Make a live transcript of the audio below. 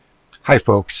Hi,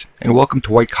 folks, and welcome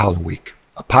to White Collar Week,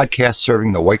 a podcast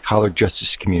serving the white-collar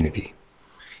justice community.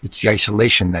 It's the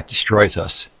isolation that destroys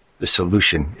us. The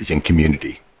solution is in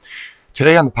community.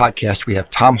 Today on the podcast, we have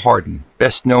Tom Harden,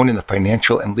 best known in the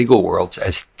financial and legal worlds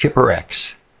as Tipper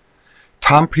X.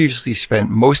 Tom previously spent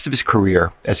most of his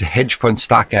career as a hedge fund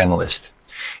stock analyst.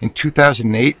 In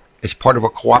 2008, as part of a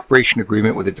cooperation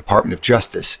agreement with the Department of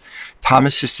Justice, Tom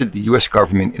assisted the U.S.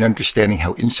 government in understanding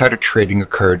how insider trading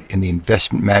occurred in the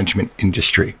investment management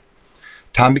industry.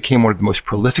 Tom became one of the most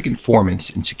prolific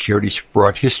informants in securities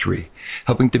fraud history,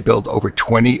 helping to build over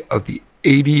 20 of the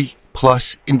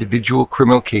 80-plus individual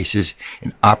criminal cases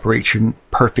in Operation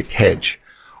Perfect Hedge,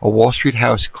 a Wall Street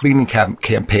house cleaning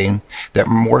campaign that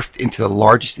morphed into the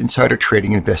largest insider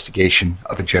trading investigation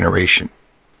of a generation.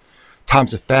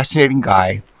 Tom's a fascinating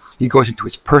guy. He goes into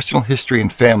his personal history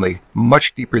and family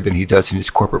much deeper than he does in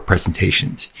his corporate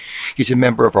presentations. He's a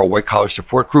member of our White Collar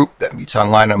Support Group that meets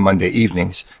online on Monday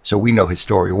evenings, so we know his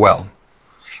story well.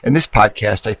 In this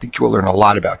podcast, I think you will learn a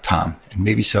lot about Tom and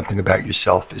maybe something about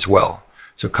yourself as well.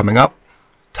 So coming up,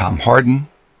 Tom Harden,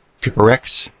 Tipper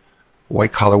X,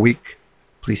 White Collar Week.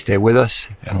 Please stay with us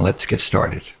and let's get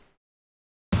started.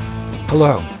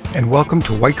 Hello, and welcome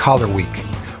to White Collar Week,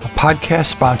 a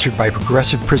podcast sponsored by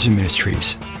Progressive Prison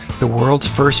Ministries, the world's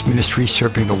first ministry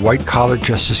serving the white-collar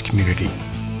justice community.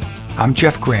 I'm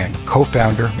Jeff Grant,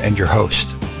 co-founder and your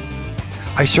host.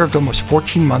 I served almost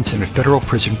 14 months in a federal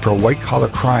prison for a white-collar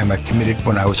crime I committed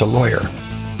when I was a lawyer,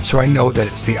 so I know that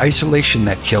it's the isolation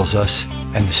that kills us,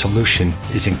 and the solution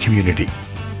is in community.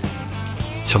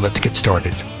 So let's get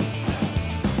started.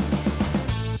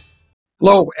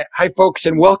 Hello, hi folks,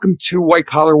 and welcome to White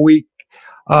Collar Week.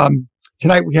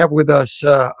 Tonight we have with us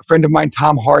a friend of mine,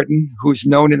 Tom Harden, who's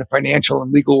known in the financial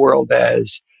and legal world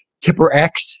as Tipper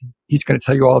X. He's going to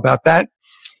tell you all about that.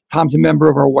 Tom's a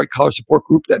member of our White Collar Support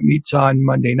Group that meets on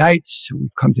Monday nights. We've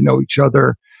come to know each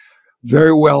other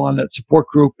very well on that support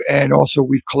group, and also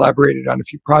we've collaborated on a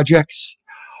few projects.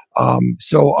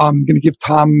 So I'm going to give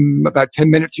Tom about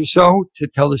 10 minutes or so to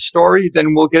tell his story.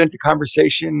 Then we'll get into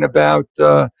conversation about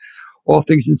all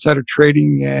things insider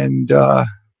trading and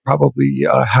probably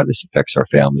how this affects our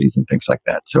families and things like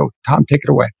that. So, Tom, take it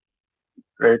away.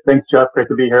 Great. Thanks, Jeff. Great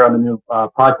to be here on the new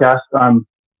podcast. Tom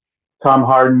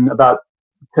Harden, about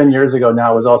 10 years ago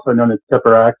now, was also known as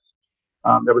Tipper X.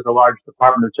 There was a large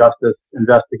Department of Justice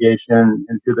investigation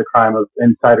into the crime of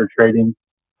insider trading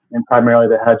in primarily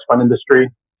the hedge fund industry.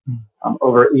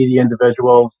 Over 80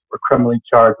 individuals were criminally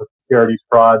charged with securities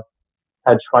fraud,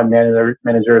 hedge fund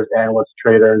managers, analysts,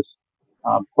 traders,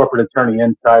 corporate attorney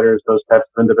insiders, those types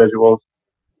of individuals.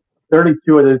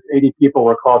 32 of those 80 people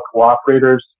were called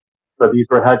cooperators. So these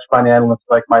were hedge fund analysts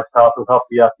like myself who helped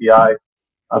the FBI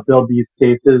build these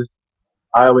cases.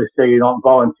 I always say you don't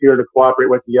volunteer to cooperate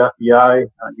with the FBI.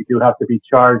 You do have to be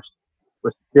charged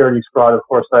with securities fraud. Of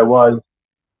course, I was.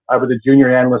 I was a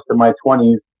junior analyst in my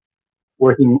 20s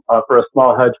working for a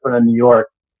small hedge fund in New York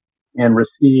and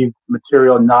received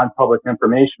material non-public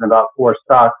information about 4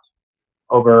 stocks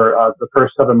over the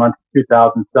first 7 months of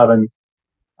 2007,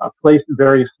 placed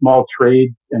very small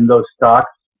trades in those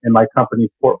stocks in my company's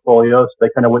portfolio, so they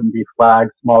kind of wouldn't be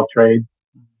flagged small trades.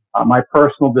 My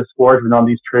personal disgorgement on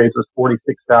these trades was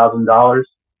 $46,000.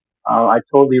 I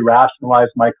totally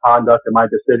rationalized my conduct and my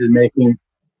decision-making,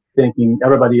 thinking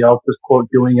everybody else was, quote,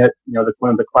 doing it. You know,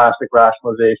 one of the classic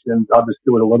rationalizations. I'll just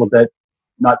do it a little bit,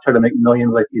 not try to make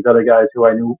millions like these other guys who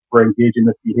I knew were engaged in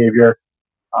this behavior.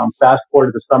 Fast forward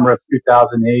to the summer of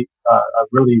 2008, a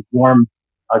really warm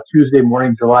Tuesday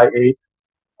morning, July 8th.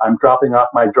 I'm dropping off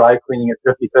my dry cleaning at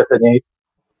 55th and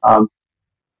 8th.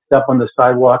 Step on the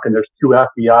sidewalk, and there's 2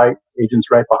 FBI agents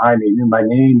right behind me. Knew my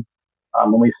name.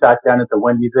 When we sat down at the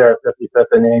Wendy's there at 55th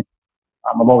and 8th,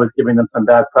 I'm always giving them some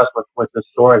bad press with this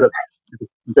story. But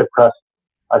good press.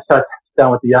 I sat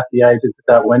down with the FBI agents at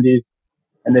that Wendy's,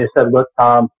 and they said, "Look,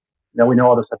 Tom, you know, we know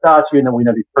all this about you, and then we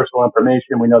know the personal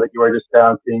information. We know that you were just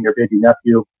down seeing your baby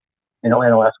nephew in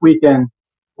Atlanta last weekend.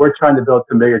 We're trying to build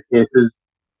some bigger cases.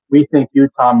 We think you,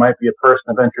 Tom, might be a person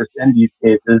of interest in these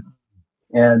cases."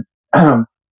 And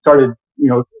started,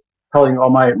 telling all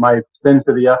my sins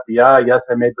to the FBI. Yes,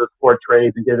 I made those 4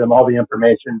 trades and gave them all the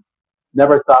information.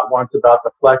 Never thought once about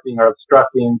deflecting or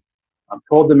obstructing.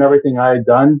 Told them everything I had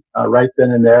done right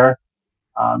then and there.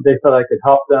 They thought I could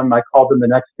help them. I called them the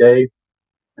next day.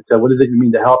 I said, "What does it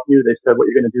mean to help you?" They said, "What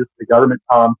you're going to do for the government,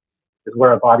 Tom, is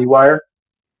wear a body wire."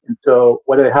 And so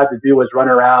what I had to do was run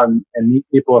around and meet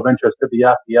people of interest at the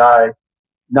FBI,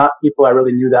 not people I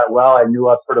really knew that well. I knew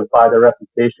of sort of by their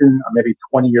reputation, maybe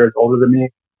 20 years older than me,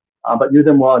 but knew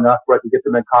them well enough where I could get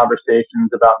them in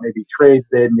conversations about maybe trades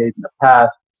they had made in the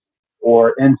past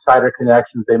or insider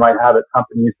connections they might have at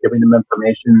companies, giving them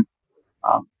information.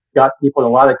 Got people in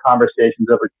a lot of conversations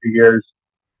over 2 years,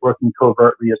 working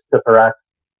covertly as Tipper X.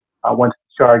 Once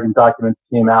the charge and documents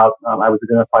came out, I was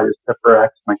identified as Tipper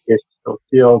X. My case is still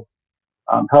sealed.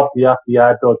 Helped the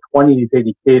FBI build 20 of these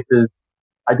 80 cases.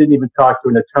 I didn't even talk to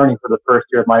an attorney for the first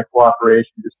year of my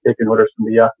cooperation, just taking orders from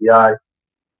the FBI.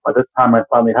 By this time, I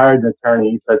finally hired an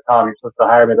attorney. He said, Tom, you're supposed to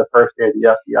hire me the first day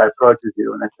the FBI approaches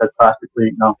you. And I said,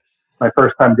 classically, no, my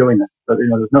first time doing this. So,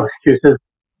 there's no excuses,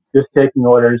 just taking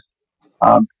orders.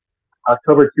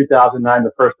 October 2009,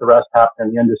 the first arrest happened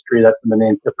in the industry. That's when the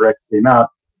name Tipper X came out.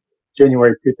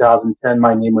 January 2010,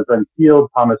 my name was unsealed.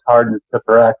 Thomas Harden is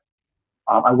Tipper X.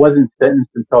 I wasn't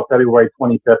sentenced until February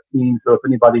 2015. So if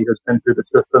anybody who's been through the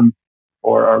system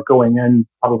or are going in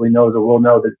probably knows or will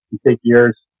know that it can take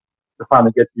years to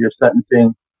finally get to your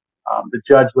sentencing. The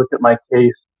judge looked at my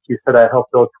case. She said I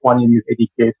helped build 20 of these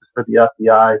 80 cases for the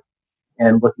FBI.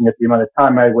 And looking at the amount of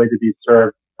time I waited to be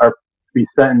served or to be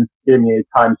sentenced, gave me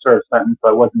a time served sentence. So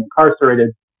I wasn't incarcerated.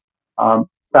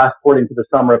 Fast forwarding to the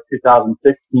summer of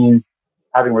 2016,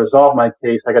 having resolved my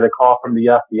case, I got a call from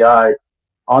the FBI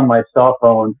on my cell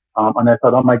phone. And I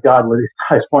thought, oh my God, what do these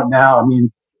guys want now? I mean,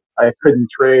 I couldn't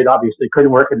trade, obviously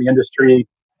couldn't work in the industry,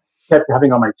 kept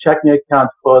having all my checking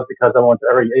accounts closed because I went to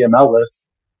every AML list.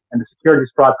 And the securities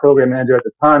fraud program manager at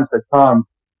the time said, Tom,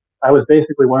 I was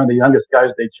basically one of the youngest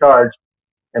guys they charged,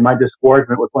 and my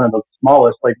disgorgement was one of the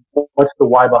smallest. Like, what's the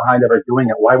why behind ever doing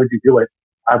it? Why would you do it?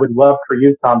 I would love for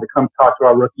you, Tom, to come talk to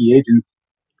our rookie agents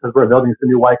because we're building some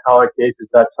new white-collar cases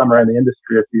that summer in the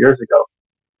industry a few years ago.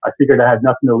 I figured I had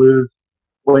nothing to lose.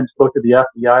 Went and spoke to the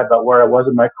FBI about where I was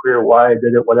in my career, why I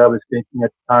did it, what I was thinking at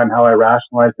the time, how I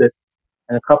rationalized it.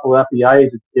 And a couple of FBI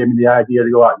agents gave me the idea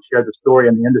to go out and share the story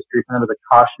in the industry, kind of as a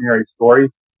cautionary story.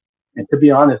 And to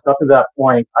be honest, up to that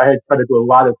point, I had tried to do a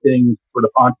lot of things sort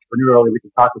of entrepreneurially we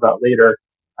can talk about later.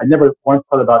 I never once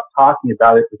thought about talking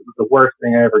about it because it was the worst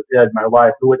thing I ever did in my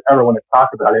life. Who would ever want to talk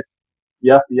about it?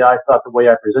 The FBI thought the way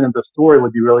I presented the story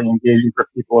would be really engaging for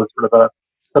people as sort of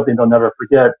something they'll never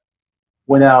forget.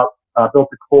 Went out, built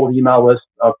a cold email list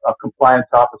of compliance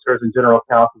officers and general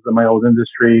counsels in my old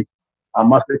industry.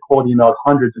 Must have cold emailed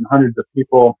hundreds and hundreds of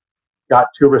people. Got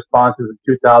 2 responses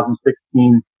in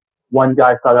 2016. One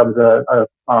guy thought I was a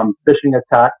phishing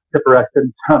attack. Tipper X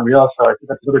didn't sound real, so I said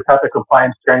that's another type of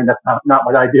compliance training. That's not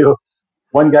what I do.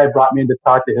 One guy brought me in to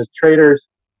talk to his traders,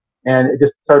 and it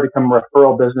just started becoming a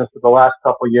referral business for the last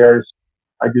couple of years.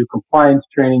 I do compliance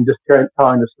training, just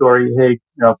telling the story. Hey,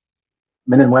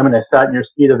 men and women, I sat in your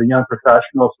seat as a young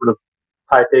professional, sort of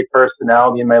type A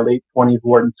personality in my late 20s,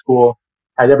 Wharton School,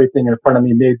 had everything in front of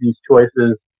me, made these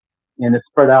choices, and it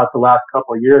spread out the last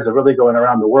couple of years of really going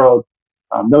around the world.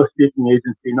 No speaking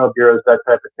agency, no bureaus, that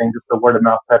type of thing, just a word of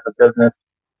mouth type of business.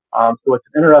 So it's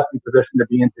an interesting position to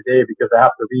be in today because I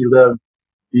have to relive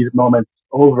these moments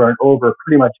over and over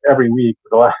pretty much every week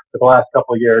for the last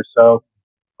couple of years. So,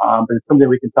 but it's something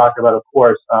we can talk about, of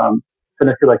course. It's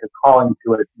going to feel like a calling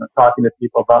to it. Talking to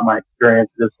people about my experience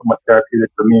is somewhat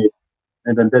therapeutic for me,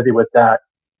 and I've been busy with that.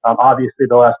 Obviously,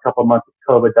 the last couple of months of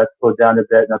COVID, that slowed down a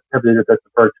bit, and I've pivoted a bit to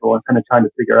virtual and kind of trying to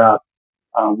figure out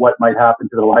what might happen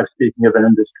to the live speaking of an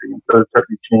industry. And so it's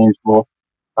certainly changed. We'll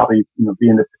probably be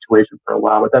in this situation for a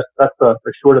while, but that's the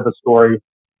short of the story.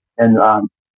 And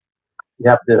you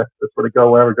have to sort of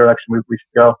go whatever direction we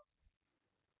should go.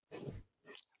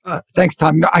 Thanks,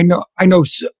 Tom. I know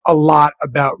a lot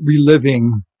about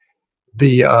reliving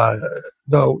the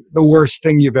worst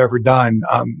thing you've ever done.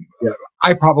 Yeah.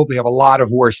 I probably have a lot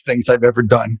of worse things I've ever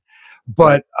done,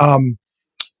 but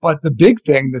the big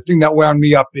thing, the thing that wound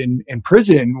me up in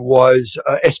prison was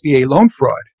SBA loan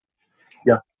fraud.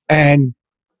 Yeah. And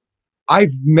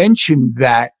I've mentioned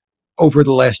that over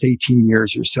the last 18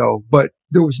 years or so, but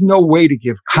there was no way to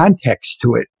give context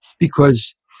to it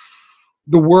because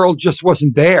the world just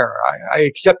wasn't there. I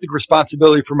accepted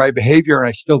responsibility for my behavior, and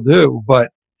I still do,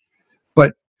 but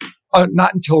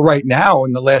not until right now,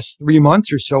 in the last 3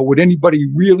 months or so, would anybody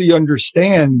really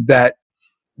understand that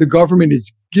the government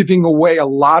is giving away a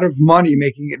lot of money,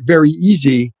 making it very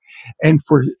easy. And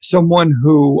for someone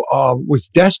who was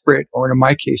desperate, or in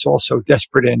my case, also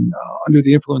desperate and under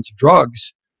the influence of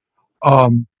drugs,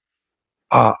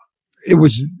 it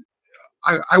was,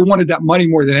 I wanted that money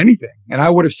more than anything. And I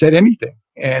would have said anything.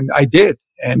 And I did.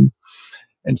 And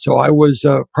so I was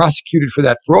prosecuted for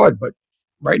that fraud. But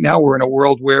right now we're in a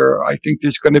world where I think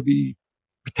there's going to be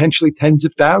potentially tens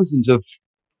of thousands of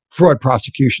fraud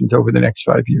prosecutions over the next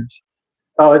 5 years.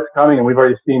 Oh, it's coming, and we've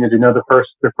already seen it. The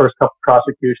first couple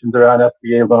prosecutions around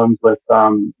SBA loans with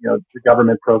the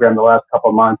government program the last couple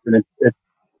of months, and it's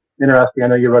interesting. I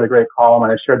know you wrote a great column,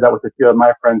 and I shared that with a few of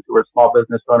my friends who were small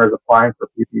business owners applying for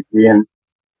PPP. And,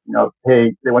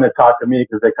 hey, they want to talk to me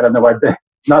because they kind of know I've been,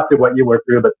 not through what you were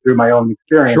through, but through my own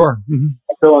experience. Sure. Mm-hmm.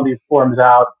 Filling these forms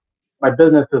out. My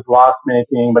business is loss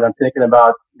making, but I'm thinking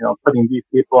about, putting these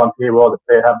people on payroll to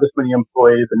say I have this many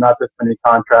employees and not this many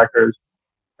contractors.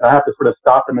 And I have to sort of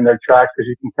stop them in their tracks because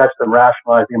you can catch them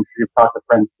rationalizing. I'm sure you've talked to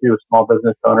friends too, small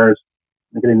business owners,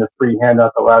 and getting the free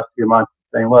handout the last few months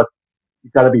saying, look,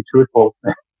 you've got to be truthful.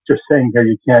 Just saying here,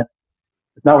 you can't,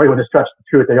 it's not where you want to stretch the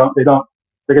truth. They're going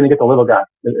to get the little guy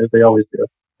as they always do.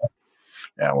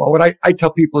 Yeah, well, what I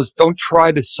tell people is don't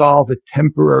try to solve a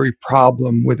temporary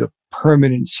problem with a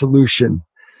permanent solution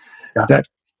that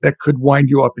could wind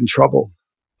you up in trouble.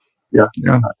 Yeah.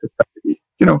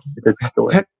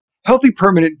 Healthy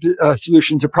permanent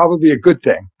solutions are probably a good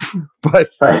thing, but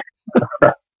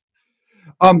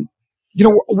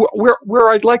where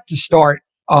I'd like to start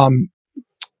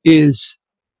is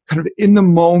kind of in the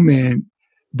moment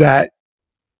that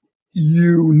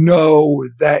you know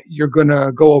that you're going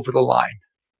to go over the line.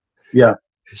 Yeah.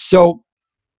 So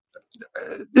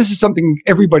this is something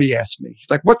everybody asks me.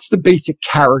 Like, what's the basic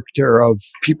character of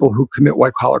people who commit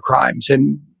white collar crimes?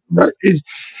 And was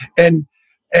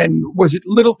it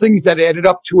little things that added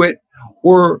up to it,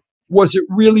 or was it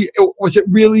really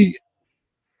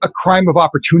a crime of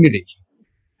opportunity?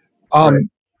 Right.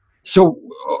 So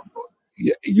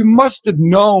you must have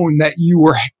known that you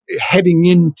were heading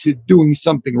into doing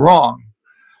something wrong.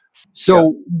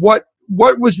 So what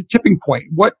was the tipping point?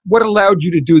 What allowed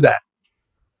you to do that?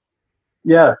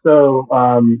 Yeah, so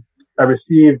I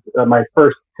received my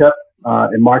first tip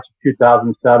in March of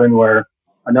 2007, where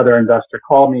another investor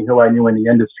called me who I knew in the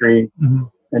industry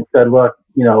and said, look,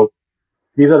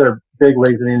 these other big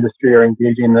wigs in the industry are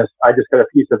engaging in this. I just got a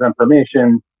piece of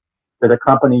information that a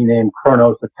company named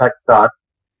Kronos, a tech stock,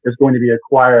 is going to be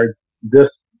acquired this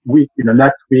week,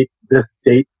 next week, this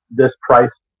date, this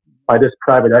price by this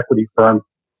private equity firm.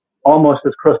 Almost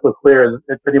as crystal clear as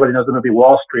if anybody knows the movie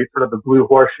Wall Street, sort of the blue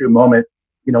horseshoe moment,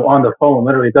 on the phone.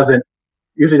 Literally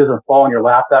usually doesn't fall in your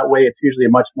lap that way. It's usually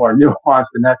much more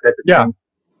nuanced and that type of thing.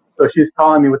 So she's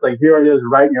calling me with like, here it is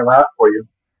right in your lap for you.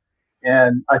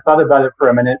 And I thought about it for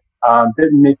a minute,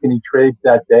 didn't make any trades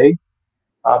that day,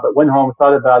 but went home,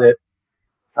 thought about it,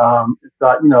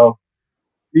 thought,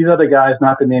 these other guys,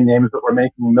 not to name names, but were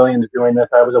making millions doing this.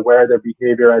 I was aware of their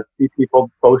behavior. I see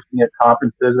people posting at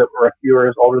conferences that were a few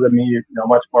years older than me,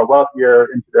 much more wealthier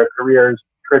into their careers,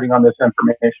 trading on this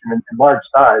information in large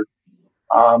size.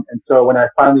 And so when it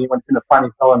finally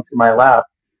fell into my lap,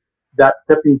 that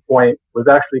tipping point was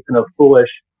actually kind of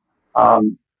foolish,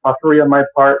 puffery on my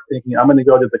part, thinking I'm going to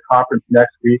go to the conference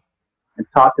next week and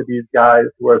talk to these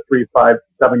guys who are 3, 5,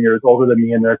 7 years older than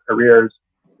me in their careers,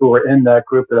 who were in that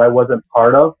group that I wasn't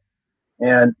part of.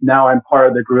 And now I'm part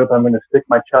of the group. I'm going to stick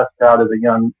my chest out as a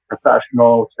young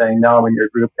professional saying, now I'm in your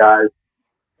group, guys.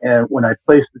 And when I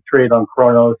placed the trade on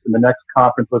Kronos and the next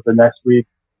conference was the next week,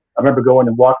 I remember going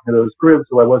and walking to those groups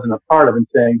who I wasn't a part of and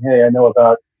saying, hey, I knew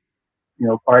about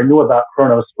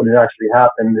Kronos when it actually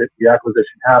happened, the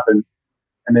acquisition happened.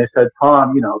 And they said,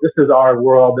 Tom, this is our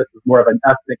world. This is more of an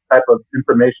ethnic type of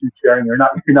information sharing. You're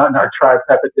not in our tribe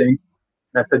type of thing.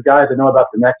 And I said, guys, I know about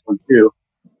the next one too.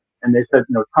 And they said,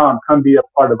 Tom, come be a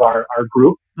part of our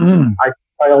group. I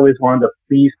always wanted to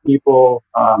please people.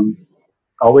 I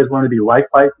always wanted to be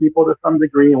liked by people to some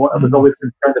degree. And I was always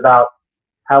concerned about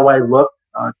how I looked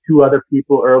to other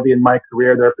people early in my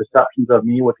career, their perceptions of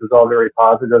me, which was all very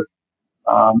positive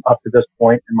up to this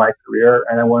point in my career.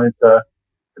 And I wanted to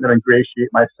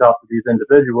ingratiate myself with these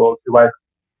individuals who I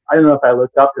don't know if I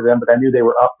looked up to them, but I knew they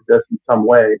were up to this in some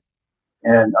way.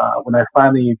 And when I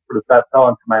finally that fell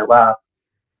into my lap,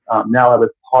 now I was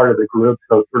part of the group.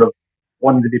 So sort of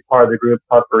wanting to be part of the group,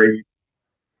 puffery,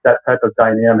 that type of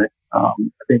dynamic, I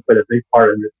think played a big part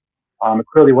in it. It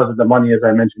clearly wasn't the money, as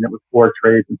I mentioned. It was 4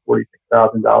 trades and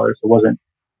 $46,000. It wasn't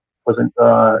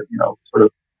sort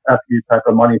of FU type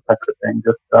of money type of thing.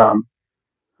 Just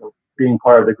being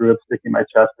part of the group, sticking my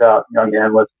chest out, young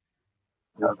analyst,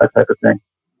 that type of thing.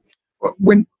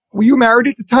 Were you married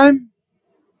at the time?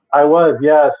 I was,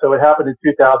 yeah. So it happened in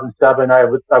 2007. I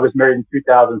was married in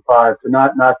 2005, so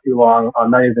not too long,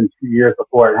 not even 2 years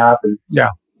before it happened.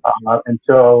 Yeah. And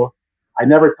so I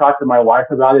never talked to my wife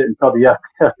about it until the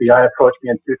FBI approached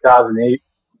me in 2008.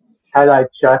 Had I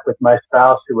checked with my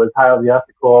spouse, who was highly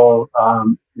ethical,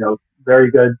 very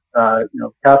good,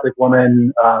 Catholic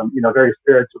woman, very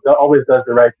spiritual, always does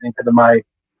the right thing, kind of my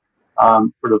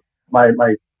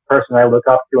my person I look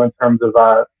up to in terms of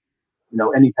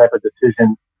any type of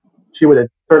decision. She would have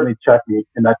certainly checked me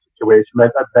in that situation,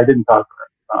 but I didn't talk to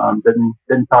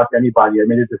Didn't talk to anybody. I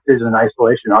made a decision in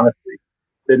isolation, honestly.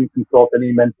 Didn't consult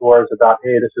any mentors about,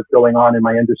 hey, this is going on in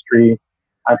my industry.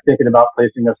 I'm thinking about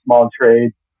placing a small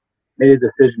trade. Made a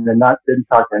decision and didn't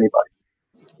talk to anybody.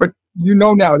 But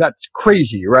now that's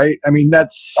crazy, right? I mean,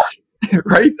 that's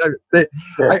right.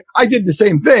 Yeah. I did the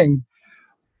same thing.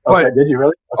 Okay, But, did you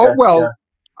really? Okay. oh, well, Yeah.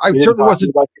 I certainly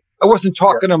wasn't. I wasn't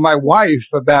talking to my wife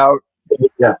about.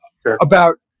 Yeah, sure.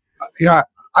 About,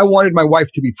 I wanted my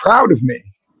wife to be proud of me.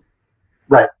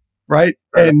 Right. Right.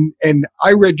 And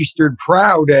I registered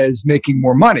proud as making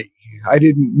more money. I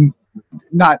didn't,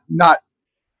 not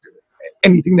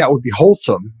anything that would be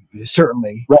wholesome,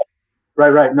 certainly.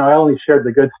 Right. No, I only shared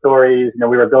the good stories.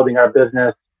 We were building our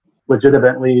business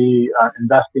legitimately,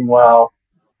 investing well.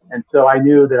 And so I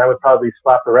knew that I would probably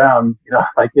slap around, if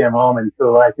I came home. And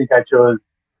so I think I chose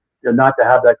not to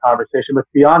have that conversation. But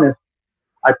to be honest,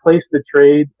 I placed the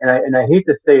trade, and I hate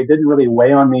to say it didn't really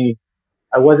weigh on me.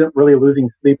 I wasn't really losing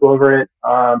sleep over it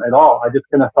at all. I just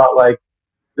kind of thought like,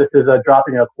 this is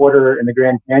dropping a quarter in the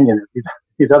Grand Canyon. If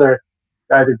these other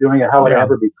guys are doing it, how would I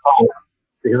ever be called?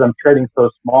 Because I'm trading so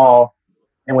small.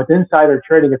 And with insider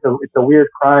trading, it's a weird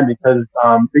crime because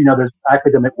there's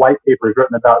academic white papers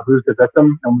written about who's the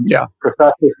victim, and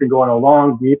professors can go on a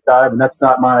long deep dive, and that's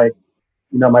not my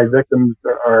victims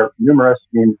are numerous.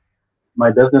 I mean, my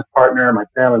business partner, my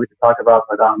family, we could talk about,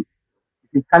 but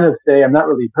you can kind of say I'm not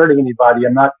really hurting anybody.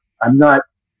 I'm not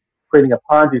creating a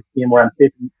Ponzi scheme where I'm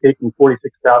taking $46,000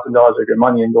 of your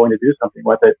money and going to do something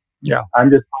with it. Yeah. I'm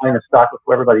just buying a stock with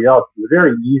everybody else. It's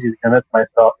very easy to convince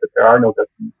myself that there are no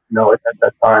victims, at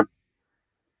that time.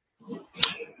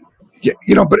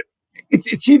 Yeah, but it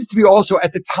seems to be also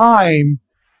at the time,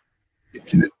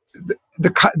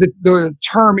 the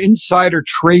term insider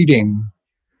trading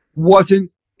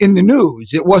wasn't in the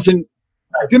news. It wasn't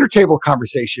a dinner table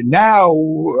conversation. Now,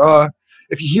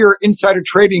 if you hear insider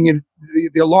trading,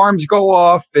 the alarms go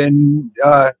off, and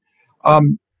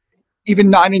even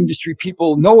non-industry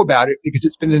people know about it because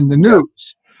it's been in the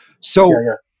news. So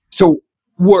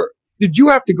did you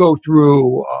have to go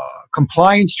through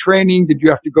compliance training? Did you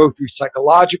have to go through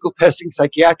psychological testing,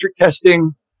 psychiatric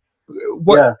testing?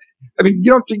 I mean,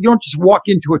 you don't just walk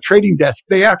into a trading desk.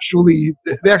 They actually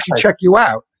check you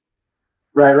out.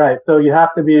 Right. So you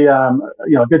have to be, a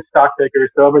good stock picker.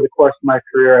 So over the course of my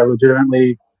career, I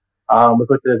legitimately was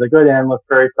looked at as a good analyst,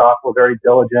 very thoughtful, very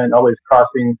diligent, always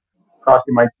crossing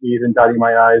my T's and dotting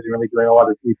my I's, and really doing a lot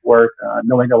of deep work,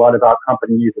 knowing a lot about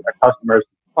companies and their customers,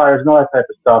 suppliers, and all that type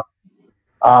of stuff.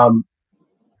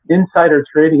 Insider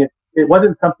trading, it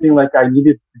wasn't something like I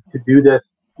needed to do this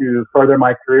to further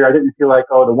my career. I didn't feel like,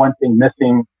 the one thing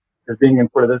missing is being in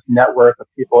sort of this network of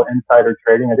people insider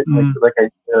trading. I didn't feel like I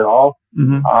did at all.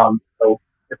 Mm-hmm. So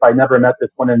if I never met this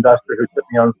one investor who took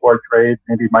me on 4 trades,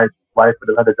 maybe my life would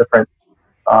have had a different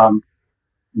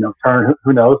turn.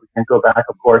 Who knows? We can't go back,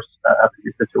 of course, after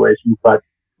these situations. But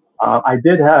I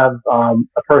did have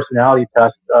a personality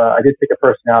test. I did take a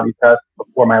personality test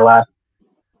before my last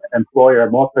employer,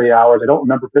 multiple hours. I don't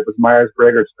remember if it was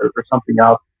Myers-Briggs or something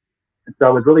else. And so I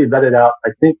was really vetted out,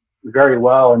 I think, very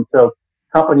well. And so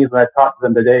companies, when I talk to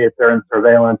them today, if they're in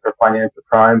surveillance or financial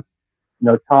crime,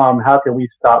 Tom, how can we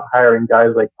stop hiring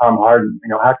guys like Tom Harden?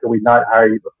 How can we not hire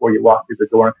you before you walk through the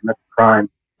door and commit the crime?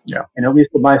 Yeah. And at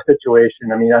least in my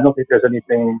situation, I don't think there's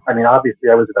anything. Obviously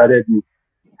I was vetted and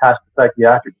passed the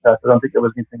psychiatric test. I don't think there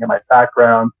was anything in my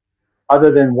background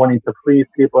other than wanting to please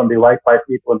people and be liked by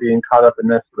people and being caught up in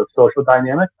this sort of social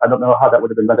dynamic. I don't know how that would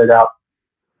have been vetted out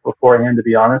beforehand, to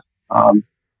be honest.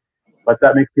 But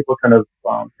that makes people kind of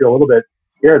feel a little bit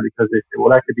scared because they say, well,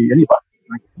 that could be anybody.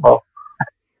 Well,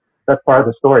 that's part of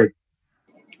the story.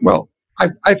 Well,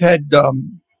 I've had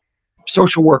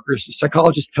social workers,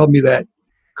 psychologists tell me that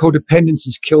codependence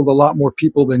has killed a lot more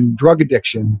people than drug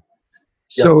addiction.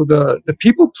 So the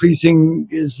people pleasing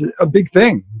is a big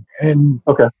thing. And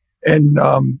one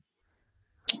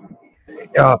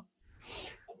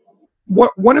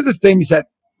of the things that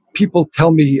people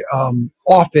tell me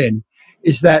often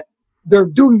is that they're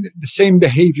doing the same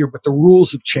behavior, but the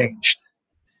rules have changed.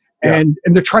 And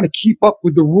they're trying to keep up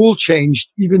with the rule change,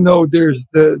 even though there's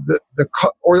the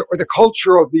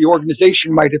culture of the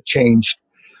organization might have changed,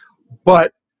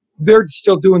 but they're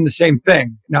still doing the same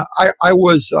thing. Now, I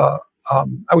was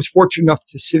fortunate enough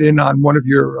to sit in on one of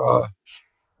your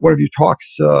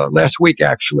talks last week,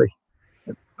 actually,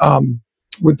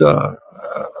 with a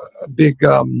big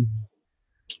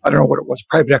I don't know what it was,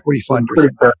 private equity fund or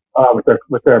something.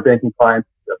 With their banking clients.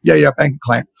 Yeah, banking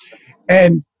client,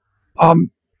 and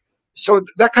so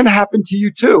that kind of happened to you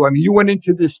too. You went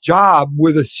into this job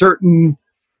with a certain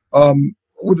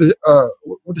with a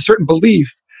certain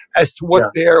belief, as to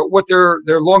what Yeah.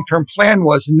 their long-term plan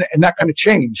was, and that kind of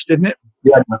changed, didn't it?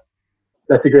 Yeah, no,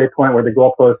 that's a great point where the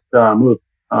goalposts moved.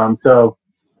 So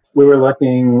we were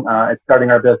looking at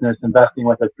starting our business, investing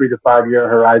with a 3 to 5 year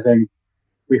horizon.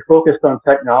 We focused on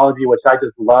technology, which I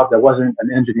just loved. I wasn't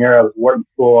an engineer. I was Wharton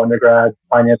School undergrad,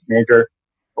 finance major.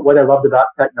 But what I loved about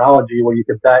technology, where you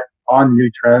could bet on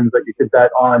new trends, that you could bet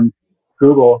on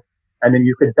Google, and then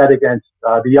you could bet against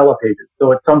the Yellow Pages.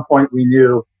 So at some point we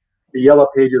knew the Yellow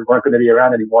Pages weren't going to be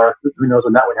around anymore. Who knows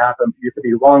when that would happen? You could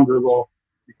be long Google.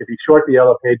 You could be short the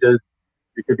Yellow Pages.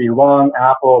 You could be long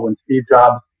Apple when Steve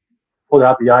Jobs pulled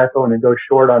out the iPhone and go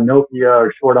short on Nokia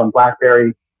or short on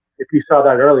BlackBerry. If you saw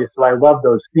that early, so I love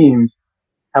those themes.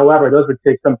 However, those would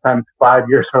take sometimes 5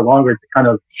 years or longer to kind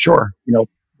of, Sure.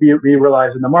 be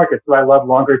realized in the market. So I love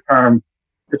longer term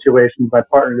situations. My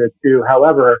partner did too.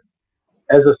 However,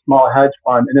 as a small hedge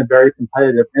fund in a very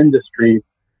competitive industry,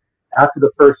 after the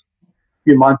first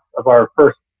few months of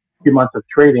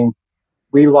trading,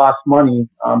 we lost money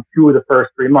 2 of the first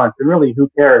 3 months. And really, who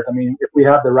cares? I mean, if we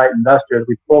have the right investors,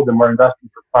 we told them we're investing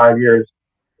for 5 years.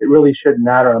 It really shouldn't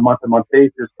matter on a month-to-month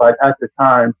basis. But at the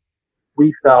time,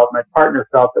 my partner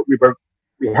felt that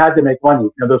we had to make money.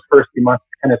 Those first few months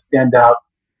to kind of stand out,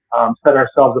 set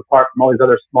ourselves apart from all these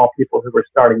other small people who were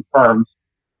starting firms.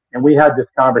 And we had this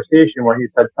conversation where he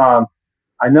said, Tom,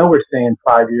 I know we're saying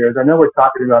 5 years. I know we're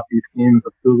talking about these schemes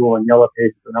of Google and Yellow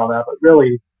Pages and all that, but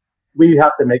really, we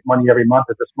have to make money every month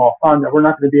as a small fund, and we're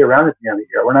not going to be around at the end of the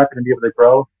year. We're not going to be able to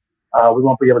grow. We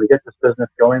won't be able to get this business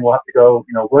going. We'll have to go,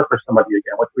 work for somebody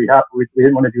again. We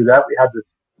didn't want to do that. We had this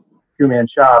 2-man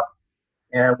shop.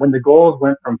 And when the goals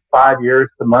went from 5 years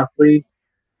to monthly,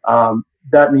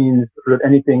 that means sort of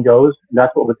anything goes. And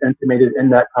that's what was intimated in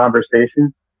that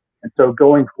conversation. And so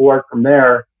going forward from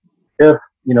there, if,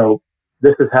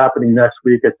 this is happening next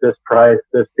week at this price,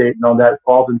 this date, and all that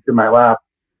falls into my lap,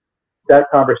 that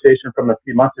conversation from a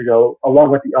few months ago,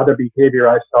 along with the other behavior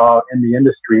I saw in the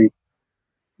industry,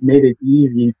 made it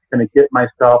easy to kind of get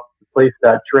myself to place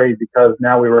that trade, because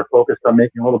now we were focused on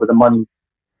making a little bit of money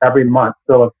every month.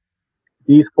 So if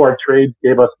these 4 trades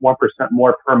gave us 1%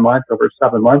 more per month over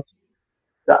 7 months,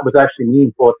 that was actually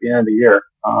meaningful at the end of the year,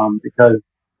 because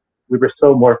we were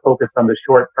so more focused on the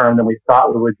short term than we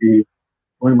thought we would be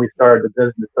when we started the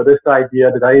business. So this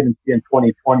idea that I even see in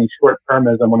 2020,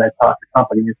 short-termism, when I talk to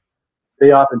companies,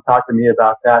 they often talk to me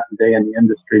about that today in the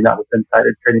industry, not with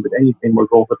insider trading, but anything where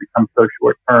goals have become so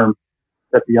short-term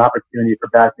that the opportunity for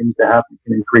bad things to happen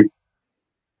can increase.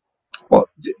 Well,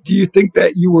 do you think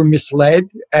that you were misled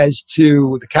as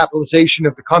to the capitalization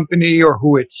of the company or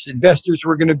who its investors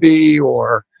were going to be,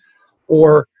 or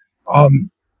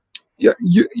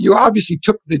you obviously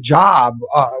took the job.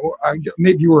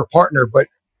 Maybe you were a partner, but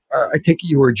I take it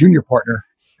you were a junior partner.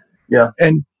 Yeah.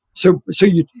 And so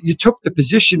you took the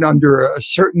position under a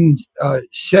certain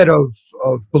set of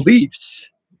beliefs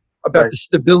about Right. the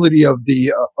stability of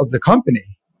the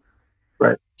company.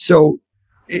 Right. So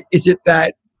is it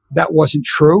that wasn't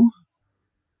true?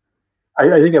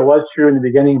 I think it was true in the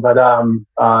beginning, but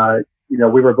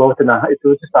we were both it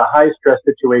was just a high stress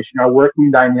situation. Our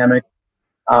working dynamic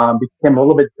became a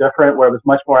little bit different, where it was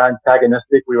much more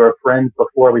antagonistic. We were friends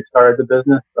before we started the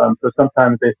business. So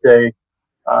sometimes they say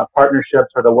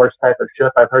partnerships are the worst type of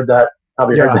ship. I've heard that,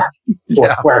 probably heard that before,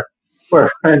 Yeah. where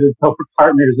friends until we're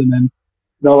partners and then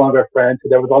no longer friends. So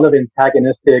there was a lot of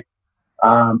antagonistic,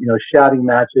 shouting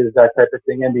matches, that type of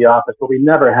thing in the office. But we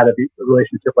never had a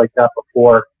relationship like that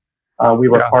before. We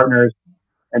were partners.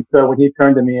 And so when he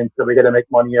turned to me and said, we got to make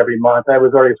money every month, I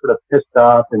was already sort of pissed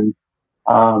off. And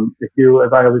I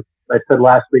said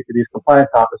last week to these compliance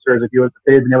officers, if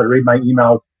they had been able to read my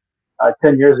emails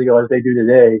 10 years ago as they do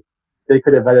today, they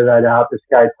could have vetted that out. This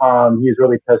guy, Tom, he's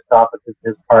really pissed off at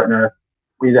his partner.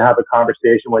 We need to have a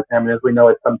conversation with him. And as we know,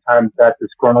 it's sometimes that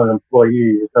disgruntled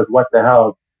employee who says, what the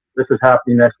hell? This is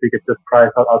happening next week at this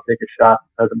price. I'll take a shot,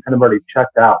 because I'm kind of already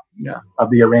checked out of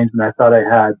the arrangement I thought I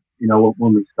had,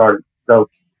 when we started. So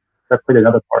that played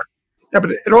another part. Yeah,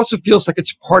 but it also feels like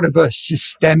it's part of a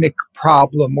systemic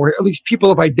problem, or at least people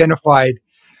have identified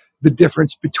the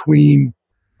difference between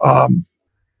a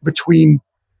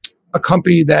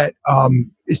company that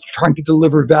is trying to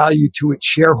deliver value to its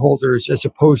shareholders as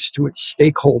opposed to its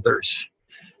stakeholders.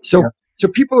 So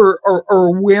people are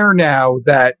aware now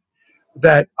that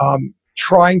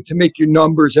trying to make your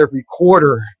numbers every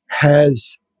quarter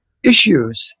has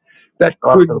issues that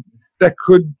could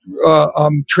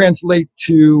translate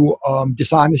to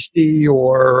dishonesty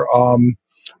or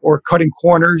cutting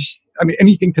corners. I mean,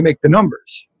 anything to make the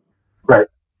numbers. Right.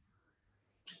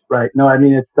 No, I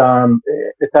mean, it's at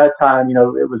that time,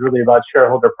 it was really about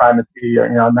shareholder primacy.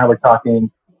 Now we're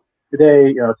talking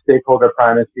today, stakeholder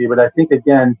primacy. But I think,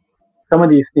 again, some of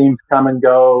these themes come and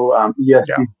go.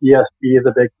 ESG is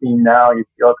a big theme now. You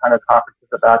see all kind of conferences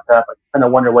about that. But I kind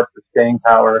of wonder what's the staying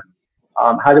power.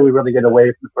 How do we really get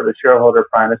away from sort of shareholder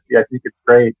primacy? I think it's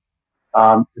great.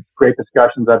 It's great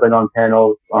discussions. I've been on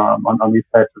panels on these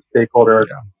types of stakeholder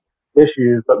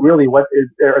issues. But really,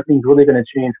 are things really going to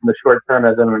change from the short term?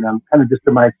 As I'm kind of just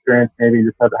in my experience, maybe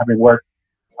just having worked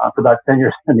for about 10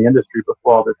 years in the industry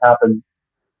before all this happened.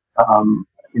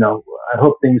 I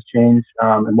hope things change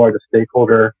in more of the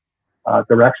stakeholder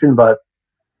direction, but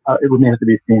it remains to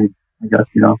be seen, I guess,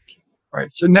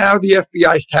 Right. So now the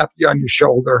FBI's tapped you on your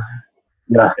shoulder.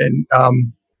 Yeah. And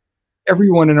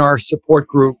everyone in our support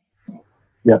group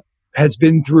has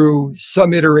been through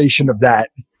some iteration of that.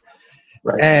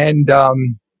 Right. And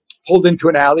pulled into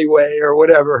an alleyway or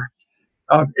whatever.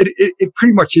 It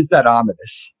pretty much is that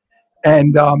ominous.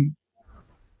 And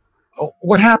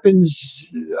what happens?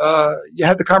 You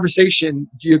have the conversation.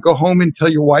 Do you go home and tell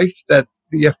your wife that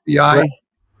the FBI? Right.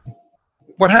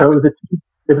 What happened? So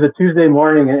it was a Tuesday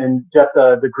morning, and Jeff,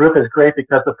 the group is great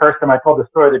because the first time I told the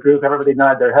story of the group, everybody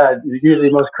nodded their head.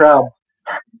 Usually, most crowds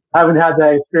haven't had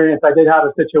that experience. I did have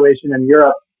a situation in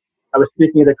Europe. I was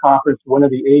speaking at a conference. One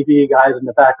of the AV guys in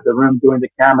the back of the room doing the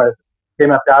cameras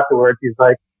came up afterwards. He's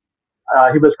like,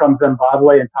 he was from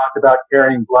Zimbabwe and talked about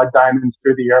carrying blood diamonds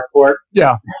through the airport.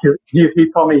 Yeah. He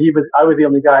told me I was the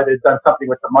only guy that had done something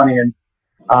with the money, and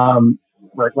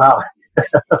like, wow.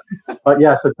 But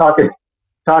yeah, so talking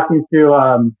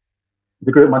to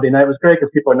the group Monday night was great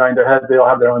because people are nodding their heads. They all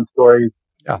have their own stories.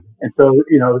 Yeah. And so,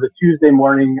 the Tuesday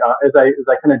morning, as I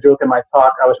kind of joke in my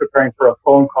talk, I was preparing for a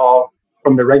phone call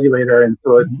from the regulator. And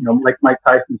so, like Mike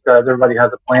Tyson says, everybody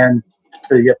has a plan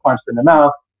till you get punched in the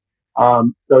mouth.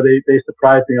 So they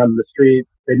surprised me on the street.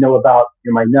 They know about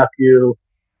my nephew,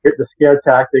 the scare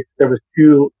tactics. There was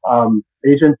two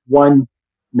agents, one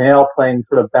male playing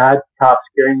sort of bad cop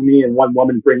scaring me and one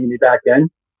woman bringing me back in.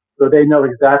 So they know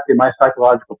exactly my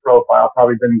psychological profile,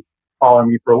 probably been following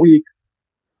me for a week.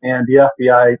 And the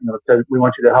FBI, said, we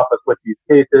want you to help us with these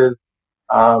cases.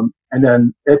 And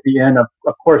then at the end,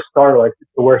 of course, startled, like,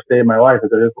 it's the worst day of my life, as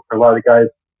it is for a lot of guys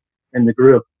in the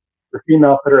group. The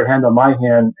female put her hand on my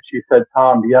hand. And she said,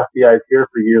 Tom, the FBI is here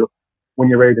for you when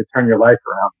you're ready to turn your life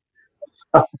around.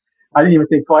 So I didn't even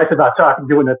think twice about talking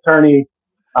to an attorney.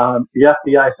 The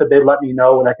FBI said they'd let me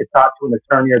know when I could talk to an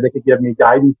attorney or they could give me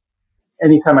guidance.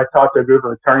 Anytime I talked to a group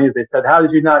of attorneys, they said, how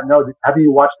did you not know? Have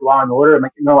you watched Law and Order? I'm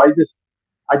like, no, I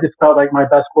just felt like my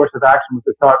best course of action was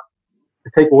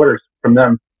to take orders from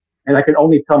them. And I could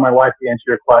only tell my wife to answer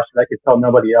your question. I could tell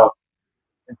nobody else.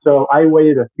 And so I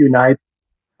waited a few nights.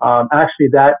 Actually,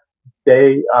 that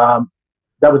day,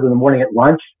 that was in the morning at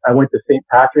lunch. I went to St.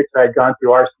 Patrick's. I had gone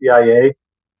through RCIA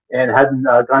and hadn't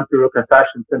gone through a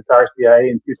confession since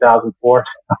RCIA in 2004.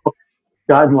 So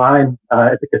got in line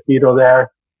at the cathedral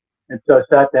there. And so I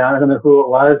sat down. I don't know who it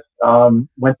was.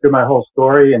 Went through my whole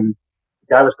story, and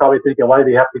the guy was probably thinking, why did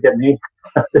he have to get me?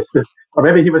 Or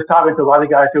maybe he was talking to a lot of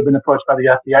guys who have been approached by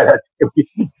the FBI that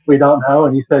we don't know.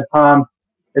 And he said, Tom,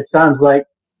 it sounds like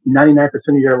 99%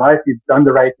 of your life you've done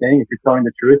the right thing if you're telling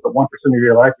the truth, but 1% of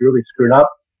your life you really screwed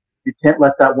up. You can't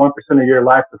let that 1% of your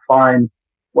life define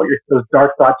what those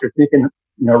dark thoughts you're thinking,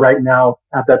 right now,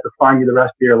 have that define you the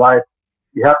rest of your life.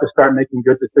 You have to start making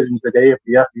good decisions today. If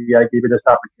the FBI gave you this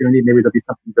opportunity, maybe there'll be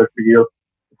something good for you.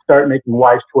 Start making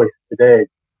wise choices today.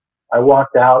 I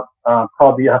walked out,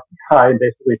 called the FBI and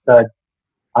basically said,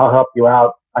 I'll help you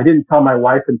out. I didn't tell my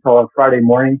wife until on Friday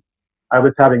morning. I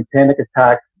was having panic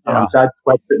attacks, bad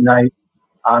sweats at night,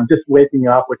 just waking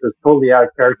up, which was totally out of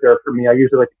character for me. I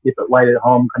usually like to keep it light at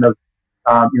home, kind of,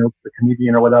 the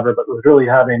comedian or whatever, but was really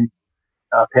having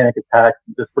panic attacks,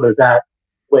 just sort of that,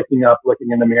 waking up,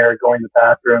 looking in the mirror, going to the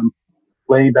bathroom,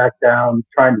 laying back down,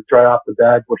 trying to dry off the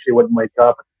bed where she wouldn't wake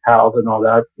up, towels and all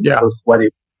that. Yeah. So sweaty.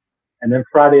 And then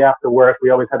Friday after work, we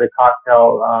always had a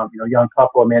cocktail, young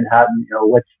couple in Manhattan,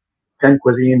 which 10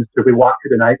 cuisines did we walk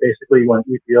through the night, basically. You went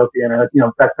to Ethiopia and,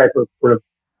 that type of sort of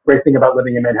great thing about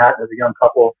living in Manhattan as a young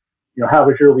couple. How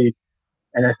was your week?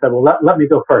 And I said, well, let me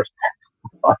go first.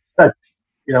 I said,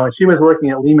 and she was working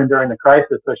at Lehman during the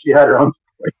crisis, so she had her own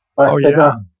story. But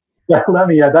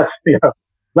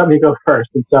let me go first.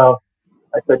 And so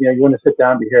I said, you want to sit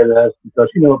down to hear this? And so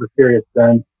she knew it was serious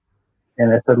then.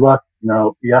 And I said, look,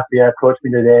 the FBI approached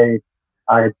me today.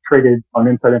 I had traded on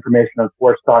inside information on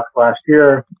 4 stocks last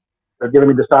year. They're giving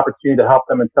me this opportunity to help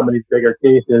them in some of these bigger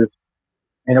cases.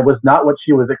 And it was not what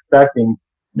she was expecting.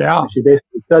 Yeah. And she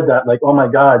basically said that, like, oh my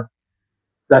God,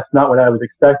 that's not what I was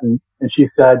expecting. And she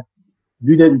said,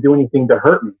 you didn't do anything to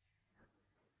hurt me.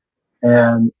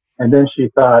 And then she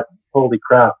thought, holy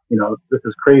crap, this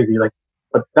is crazy. Like,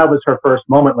 but that was her first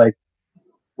moment. Like,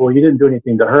 well, you didn't do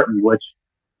anything to hurt me, which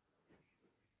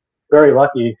very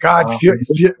lucky. God,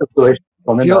 Situation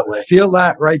in that way. feel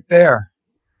that right there.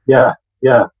 Yeah.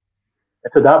 Yeah.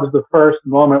 And so that was the first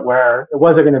moment where it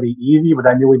wasn't going to be easy, but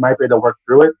I knew we might be able to work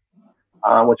through it,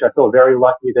 which I feel very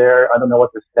lucky there. I don't know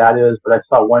what the stat is, but I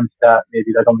saw one stat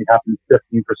maybe that only happens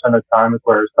 15% of the time,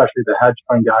 where especially the hedge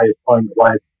fund guy is telling the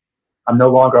wife, I'm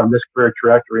no longer on this career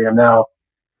trajectory. I'm now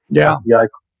FBI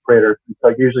creator. And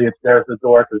so usually it's there at the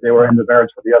door because they were in the marriage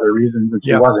for the other reasons, and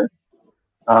she wasn't.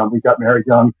 We got married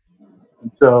young.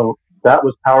 And so that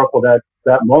was powerful, that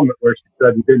moment where she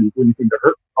said you didn't do anything to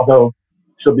hurt, although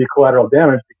she'll be collateral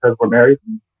damage because we're married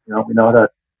and, we know how that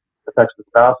affects the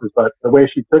spouses. But the way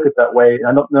she took it that way,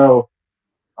 I don't know,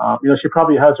 she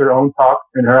probably has her own talk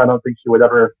in her. I don't think she would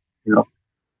ever,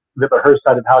 give her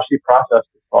side of how she processed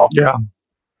it all. Yeah.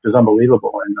 Which is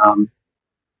unbelievable. And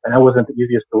it wasn't the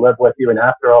easiest to live with even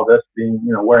after all this, being,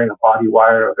 wearing a body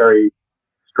wire, a very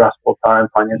stressful time,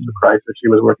 financial crisis. She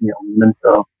was working at Lehman.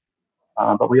 So,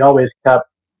 but we always kept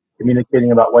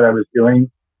communicating about what I was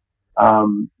doing,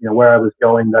 where I was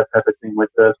going, that type of thing with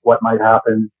this, what might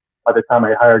happen. By the time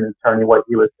I hired an attorney, what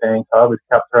he was saying. So I always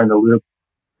kept her in the loop.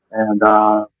 And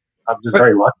I'm just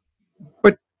very lucky.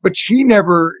 But she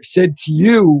never said to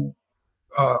you,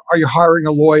 are you hiring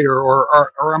a lawyer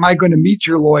or am I going to meet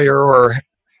your lawyer? Or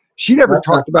she never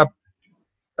talked about.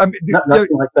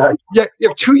 Nothing like that. Yeah, you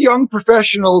have two young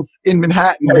professionals in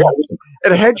Manhattan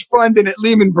at a hedge fund and at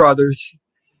Lehman Brothers.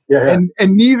 Yeah.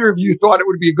 And neither of you thought it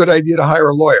would be a good idea to hire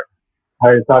a lawyer.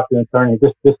 Hire to talk to an attorney.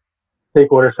 Just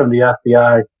take orders from the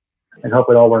FBI and hope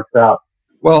it all works out.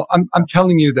 Well, I'm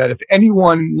telling you that if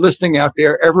anyone listening out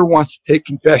there ever wants to take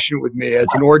confession with me as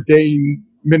an ordained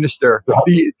minister,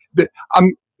 the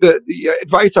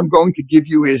advice I'm going to give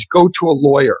you is go to a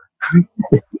lawyer.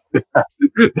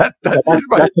 That's in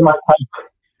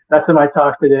my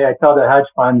talk today. I tell the hedge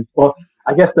funds, well,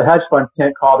 I guess the hedge funds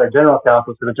can't call their general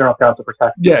counsel, so the general counsel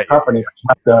protects the company.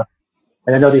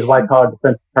 And I know these white collar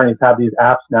defense attorneys have these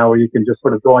apps now where you can just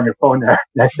sort of go on your phone there.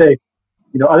 And I say,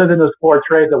 other than those 4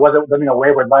 trades, I wasn't living a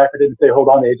wayward life. I didn't say, hold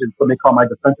on, agent, let me call my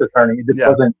defense attorney. It just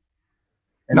wasn't.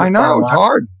 And I know, it's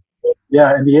hard.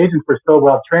 Yeah, and the agents were so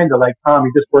well trained. They're like, Tom,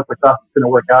 you just work with us. It's going to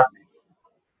work out for you.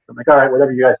 I'm like, all right,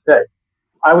 whatever you guys say.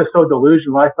 I was so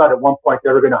delusional. I thought at one point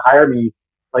they were going to hire me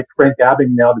like Frank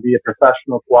Abagnale to be a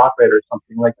professional cooperator or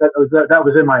something like that. That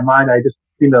was in my mind. I just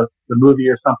seen the movie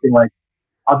or something like,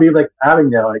 I'll be like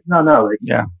Abagnale. Like, no, like,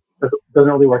 it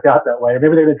doesn't really work out that way.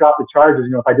 Maybe they're going to drop the charges,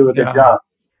 if I do a good job.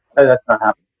 That's not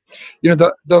happening.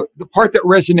 The part that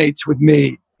resonates with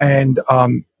me, and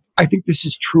I think this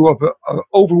is true of an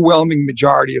overwhelming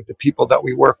majority of the people that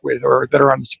we work with or that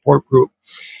are on the support group,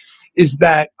 is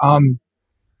that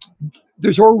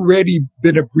there's already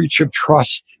been a breach of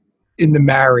trust in the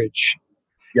marriage.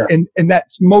 Yeah. And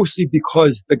that's mostly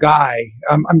because the guy,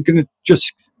 I'm going to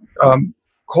just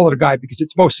call it a guy because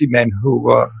it's mostly men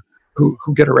who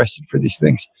get arrested for these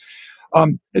things,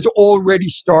 has already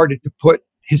started to put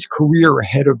his career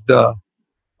ahead of the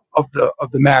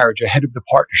marriage, ahead of the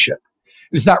partnership.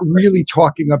 It's not really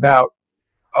talking about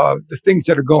the things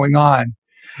that are going on.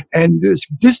 And there's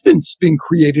distance being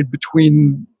created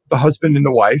between the husband and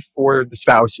the wife or the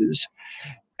spouses.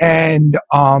 And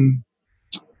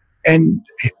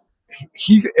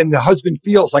he and the husband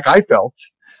feels like I felt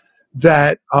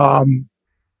that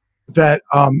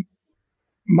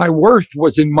my worth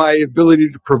was in my ability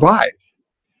to provide.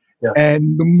 Yeah.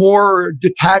 And the more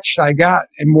detached I got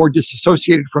and more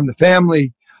disassociated from the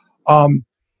family,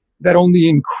 that only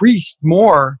increased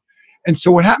more. And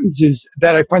so what happens is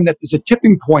that I find that there's a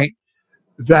tipping point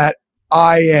that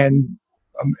I and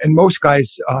most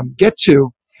guys get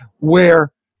to,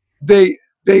 where they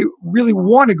really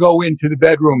want to go into the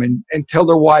bedroom and tell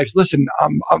their wives, listen,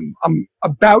 I'm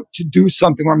about to do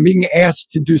something, or I'm being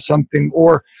asked to do something,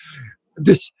 or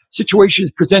this situation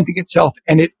is presenting itself,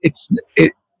 and it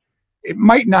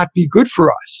might not be good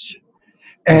for us.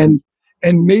 And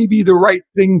maybe the right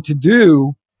thing to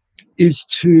do is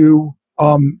to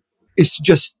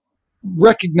just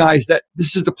recognize that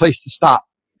this is the place to stop,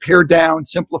 pare down,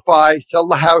 simplify, sell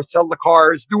the house, sell the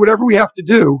cars, do whatever we have to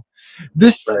do.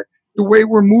 This, right. The way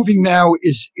we're moving now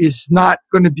is not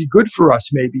going to be good for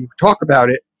us. Maybe talk about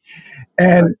it.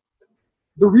 And right.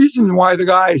 The reason why the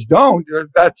guys don't, or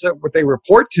that's what they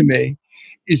report to me,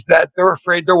 is that they're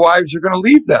afraid their wives are going to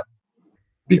leave them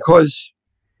because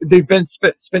they've been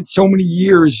spent so many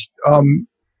years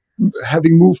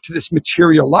having moved to this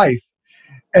material life.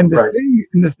 And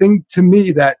the thing to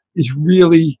me that is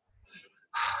really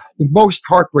the most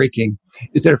heartbreaking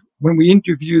is that when we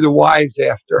interview the wives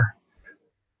after,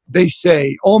 they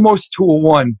say almost to a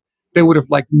one, they would have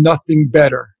liked nothing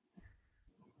better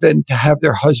than to have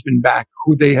their husband back,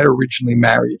 who they had originally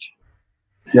married.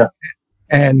 Yeah.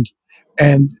 And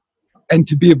and and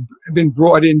to be been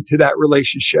brought into that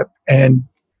relationship. And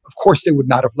of course, they would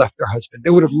not have left their husband. They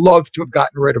would have loved to have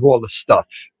gotten rid of all the stuff.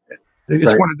 They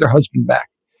just Right. wanted their husband back.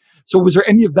 So was there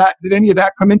any of that? Did any of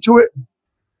that come into it?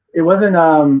 It wasn't,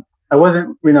 I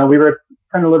wasn't, we were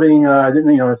kind of living,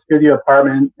 in a studio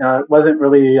apartment. It wasn't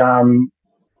really,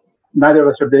 neither of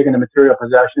us are big into material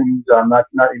possessions. Not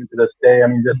even to this day. I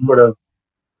mean, just sort of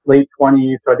late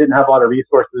 20s. So I didn't have a lot of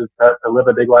resources to live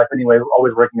a big life anyway.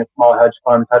 Always working at small hedge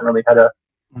funds. Hadn't really had a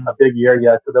big year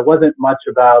yet. So there wasn't much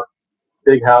about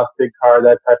big house, big car,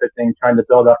 that type of thing, trying to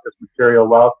build up this material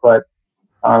wealth. But,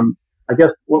 I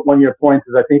guess one of your points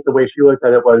is I think the way she looked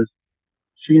at it was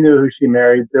she knew who she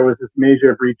married. There was this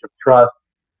major breach of trust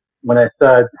when I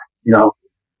said,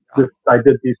 I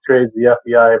did these trades, the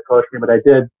FBI approached me, but I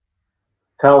did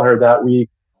tell her that week,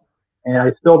 and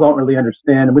I still don't really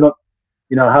understand. And we don't,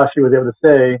 how she was able to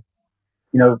say,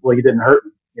 well, you didn't hurt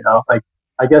me, like,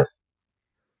 I guess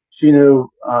she knew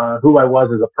who I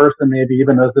was as a person, maybe,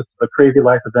 even though this was a crazy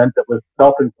life event that was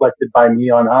self-inflicted by me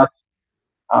on us.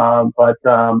 But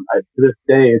to this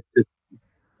day, it's just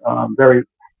very,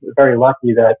 very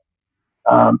lucky that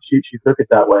she took it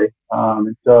that way.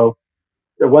 And so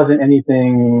there wasn't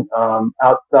anything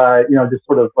outside, just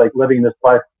sort of like living this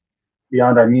life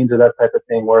beyond our means or that type of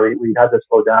thing where we had to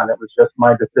slow down. It was just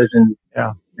my decision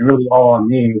and really all on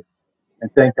me. And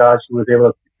thank God she was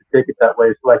able to take it that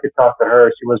way so I could talk to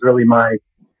her. She was really my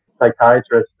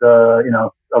psychiatrist.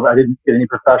 I didn't get any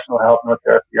professional help, no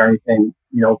therapy or anything,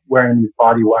 wearing these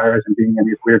body wires and being in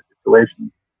these weird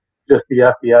situations. Just the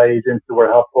FBI agents who were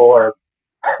helpful, or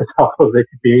as helpful as they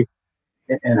could be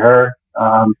in her,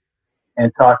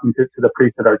 and talking to the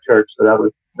priest at our church. So that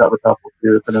was helpful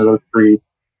too. So those three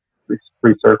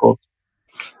circles.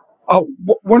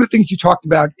 One of the things you talked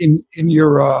about in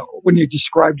your when you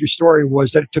described your story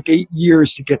was that it took 8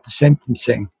 years to get to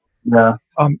sentencing. Yeah.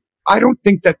 I don't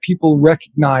think that people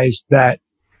recognize that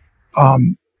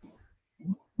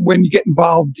when you get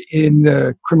involved in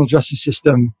the criminal justice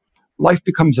system, life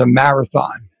becomes a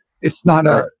marathon. It's not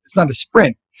a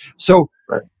sprint. So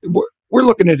we're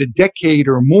looking at a decade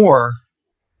or more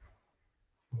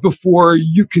before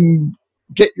you can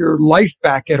get your life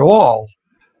back at all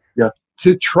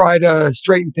to try to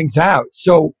straighten things out.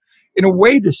 So in a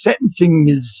way, the sentencing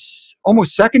is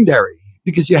almost secondary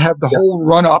because you have the whole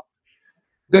run up.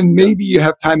 Then maybe you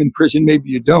have time in prison, maybe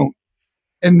you don't.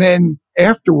 And then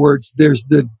afterwards, there's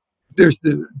the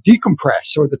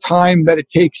decompress, or the time that it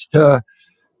takes to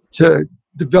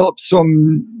develop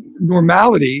some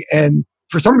normality. And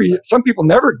for some reason, some people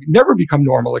never become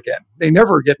normal again. They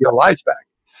never get their lives back.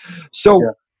 So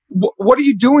what are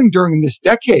you doing during this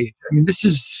decade? I mean, this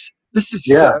is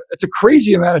it's a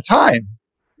crazy amount of time.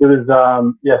 It was,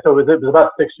 so it was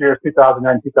about 6 years,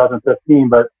 2009, 2015,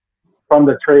 but from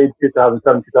the trade,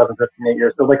 2007, 2015, 8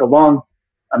 years. So like a long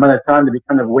amount of time to be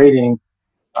kind of waiting.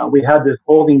 We had this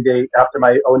holding date after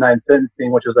my 2009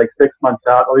 sentencing, which was like 6 months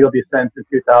out. Oh, you'll be sentenced in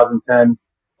 2010.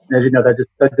 And as you know, that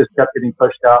just kept getting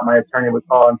pushed out. My attorney would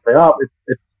call and say, oh,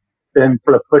 it's been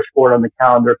sort of pushed forward on the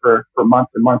calendar for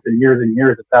months and months and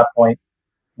years at that point.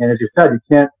 And as you said, you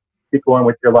can't keep going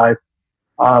with your life.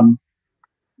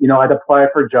 I'd apply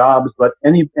for jobs, but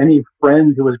any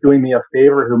friend who was doing me a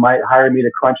favor who might hire me to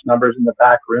crunch numbers in the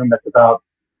back room, that's about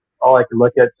all I could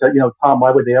look at. Said, Tom, why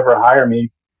would they ever hire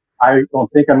me? I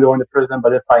don't think I'm going to prison,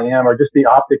 but if I am, or just the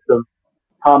optics of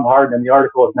Tom Harden, and the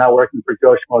article is now working for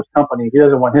Joe Schmo's company. He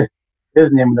doesn't want his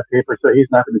name in the paper, so he's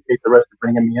not going to take the risk of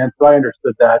bringing me in. So I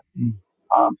understood that.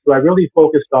 So I really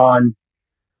focused on,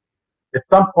 at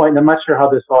some point, and I'm not sure how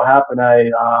this all happened,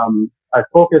 I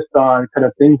focused on kind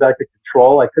of things I could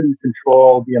control. I couldn't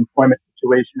control the employment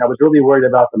situation. I was really worried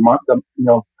about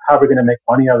how we're going to make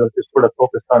money. I was just sort of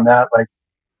focused on that. Like,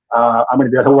 I'm going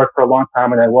to be able to work for a long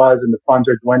time, and I was, and the funds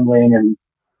are dwindling. And,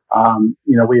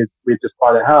 we had just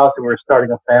bought a house and we were starting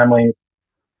a family.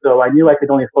 So I knew I could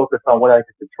only focus on what I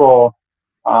could control.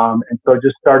 And so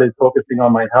just started focusing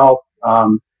on my health.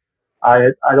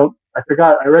 I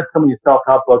forgot, I read so many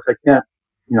self-help books. I can't,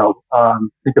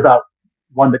 think about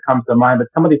one that comes to mind, but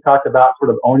somebody talked about sort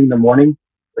of owning the morning,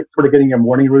 like sort of getting your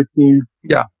morning routine.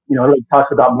 Yeah. Everybody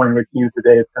talks about morning routines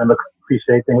today. It's kind of a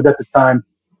cliche thing, but at the time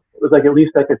it was like, at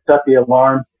least I could set the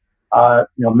alarm,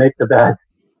 make the bed,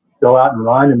 go out and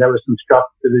run. And there was some structure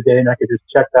to the day and I could just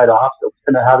check that off. So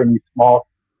kind of having these small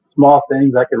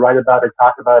things I could write about or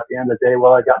talk about at the end of the day.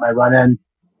 Well, I got my run in.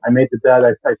 I made the bed.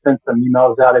 I sent some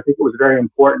emails out. I think it was very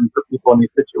important for people in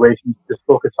these situations to just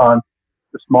focus on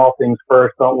the small things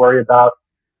first. Don't worry about,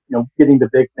 getting the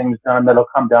big things done that'll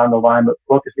come down the line, but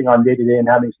focusing on day to day and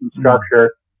having some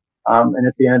structure. And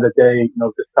at the end of the day,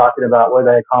 just talking about what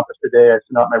I accomplished today. I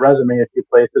sent out my resume a few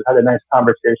places, had a nice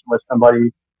conversation with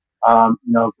somebody,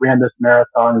 ran this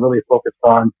marathon, really focused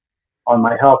on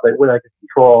my health, like what I could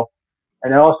control.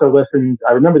 And I also listened,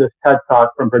 I remember this TED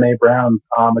talk from Brene Brown,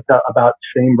 about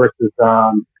shame versus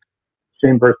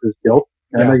guilt.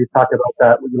 And I know you talked about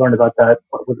that, you learned about that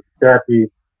with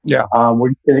therapy. Yeah. I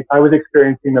was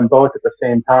experiencing them both at the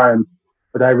same time,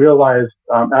 but I realized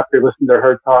after listening to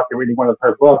her talk and reading one of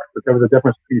her books that there was a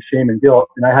difference between shame and guilt.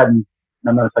 And I'm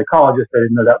not a psychologist, I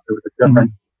didn't know that there was a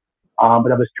difference.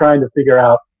 But I was trying to figure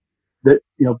out that,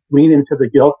 lean into the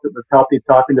guilt that was healthy,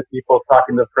 talking to people,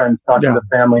 talking to friends, talking to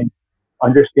family,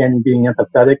 understanding, being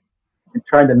empathetic, and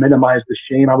trying to minimize the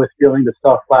shame I was feeling, the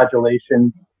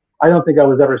self-flagellation. I don't think I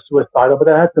was ever suicidal, but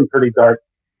I had some pretty dark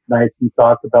nights and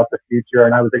thoughts about the future.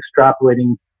 And I was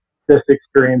extrapolating this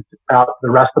experience out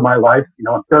the rest of my life.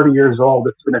 I'm 30 years old.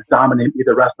 It's going to dominate me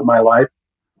the rest of my life.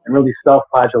 And really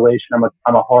self-flagellation.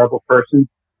 I'm a horrible person.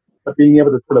 But being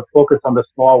able to sort of focus on the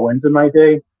small wins in my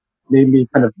day made me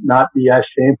kind of not be as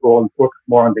shameful and focus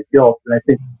more on the guilt. And I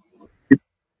think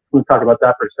we'll talk about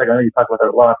that for a second. I know you talk about that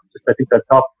a lot. I think that's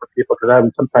helpful for people because I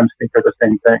would sometimes think they're the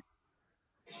same thing.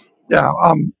 Yeah.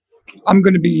 I'm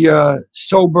going to be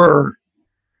sober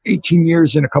 18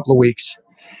 years in a couple of weeks.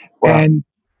 Wow.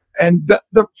 And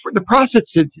the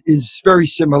process is very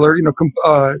similar.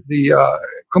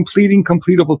 Completing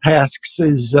completable tasks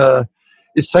is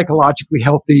psychologically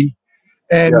healthy,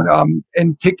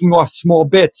 and taking off small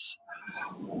bits.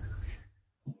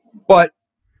 But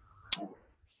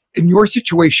in your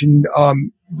situation,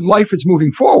 life is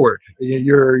moving forward.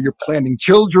 You're planning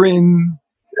children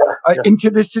into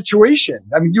this situation.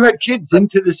 I mean, you had kids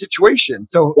into this situation.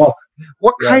 So,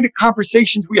 what kind of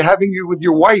conversations were you having with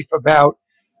your wife about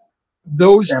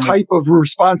those type of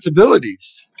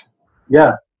responsibilities?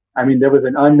 Yeah. I mean, there was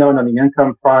an unknown on the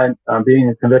income front, being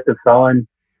a convicted felon.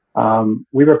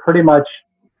 We were pretty much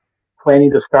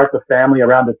planning to start the family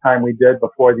around the time we did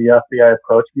before the FBI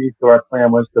approached me. So our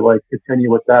plan was to continue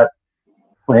with that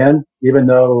plan, even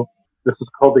though this is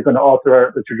totally going to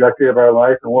alter the trajectory of our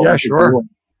life and what we could do, and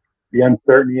the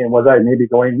uncertainty, and was I maybe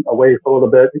going away for a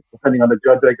little bit, depending on the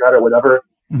judge I got or whatever.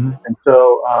 Mm-hmm. And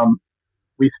so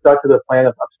we stuck to the plan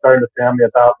of starting the family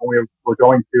about when we were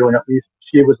going to, and at least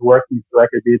she was working so I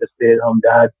could be the stay-at-home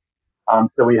dad.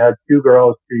 So we had 2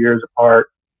 girls, 2 years apart,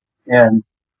 and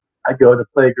I go to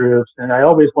play groups, and I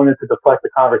always wanted to deflect the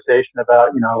conversation about,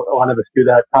 a lot of us do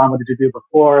that. Tom, what did you do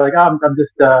before? Like, I'm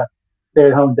just a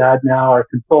stay-at-home dad now, or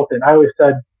consultant. I always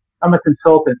said, I'm a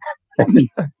consultant.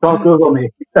 Don't Google me.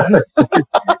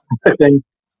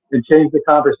 and change the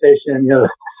conversation,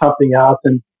 something else.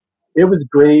 And it was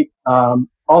great.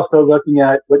 Also looking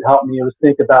at what helped me was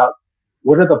think about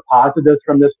what are the positives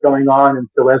from this going on. And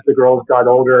so as the girls got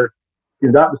older,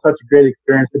 that was such a great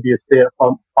experience to be a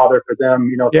stay-at-home father for them,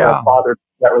 for a father,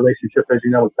 that relationship, as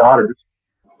with daughters,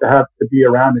 to be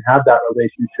around and have that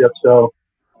relationship. So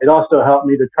it also helped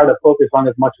me to try to focus on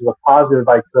as much as a positive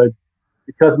I could,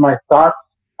 because my thoughts,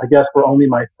 I guess, were only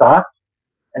my thoughts,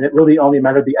 and it really only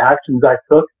mattered the actions I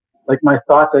took. Like my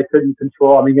thoughts I couldn't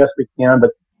control. I mean, yes, we can,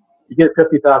 but you get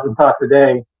 50,000 thoughts a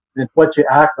day, and it's what you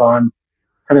act on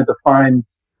kind of defines,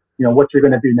 what you're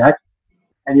going to do next.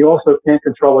 And you also can't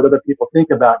control what other people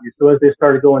think about you. So as they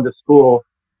started going to school,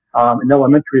 in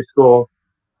elementary school,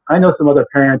 I know some other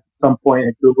parents at some point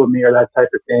had Googled me or that type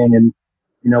of thing, and,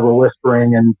 were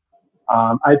whispering. And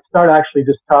I'd start actually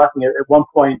just talking. At one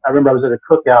point, I remember I was at a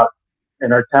cookout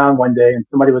in our town one day, and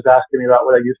somebody was asking me about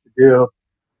what I used to do.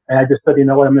 And I just said, I'm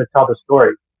going to tell the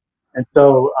story. And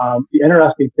so the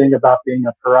interesting thing about being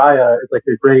a pariah is like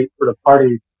a great sort of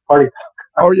party.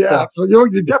 Oh yeah, so you're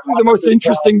definitely the most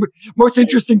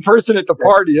interesting person at the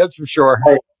party. That's for sure.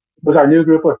 Right. It was our new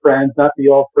group of friends, not the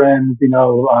old friends.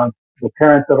 The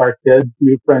parents of our kids'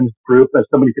 new friends group, as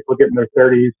so many people get in their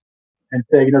 30s and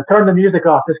say, turn the music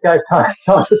off. This guy's telling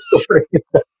the story.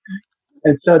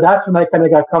 And so that's when I kind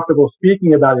of got comfortable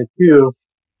speaking about it too.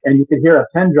 And you could hear a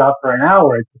pin drop for an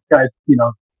hour. It's this guy's,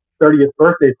 30th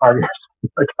birthday party.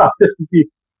 Like, this is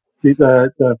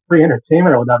the free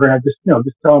entertainment or whatever. And I just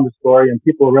telling the story, and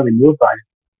people were really moved by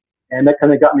it. And that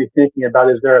kind of got me thinking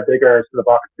about, is there a bigger sort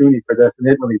of opportunity for this? And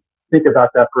I didn't really think about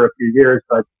that for a few years,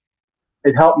 but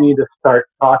it helped me to start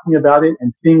talking about it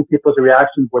and seeing people's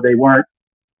reactions where they weren't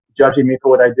judging me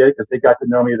for what I did, because they got to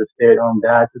know me as a stay-at-home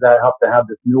dad. So that helped to have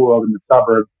this new world in the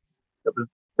suburbs that was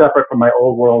separate from my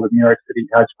old world of New York City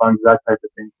hedge funds, that type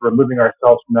of thing. So removing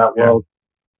ourselves from that world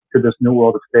to this new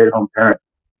world of stay-at-home parents.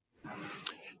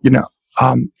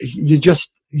 You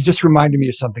just reminded me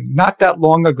of something. Not that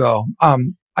long ago, I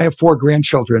have 4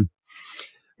 grandchildren,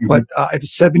 but I have a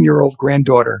 7-year-old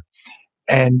granddaughter,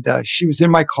 and she was in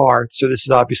my car. So this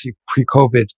is obviously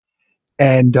pre-COVID,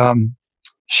 and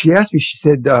she asked me. She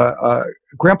said,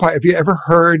 "Grandpa, have you ever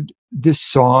heard this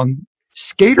song,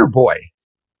 Skater Boy?"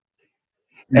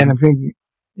 And I'm thinking,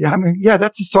 yeah,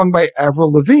 that's a song by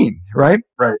Avril Lavigne, right?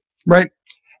 Right.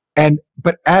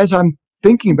 But as I'm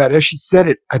thinking about it, as she said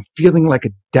it, I'm feeling like a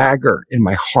dagger in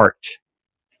my heart,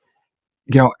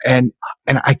 and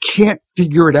I can't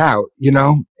figure it out,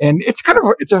 and it's kind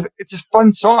of, it's a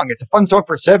fun song. It's a fun song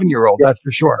for a 7-year-old. Yeah. That's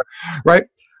for sure. Right.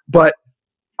 But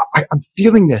I'm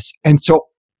feeling this. And so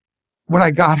when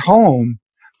I got home,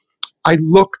 I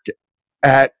looked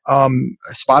at,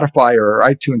 Spotify or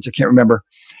iTunes, I can't remember,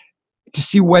 to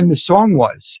see when the song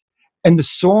was. And the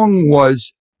song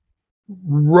was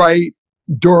right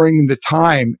during the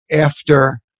time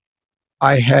after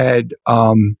I had,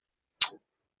 I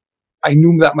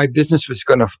knew that my business was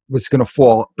gonna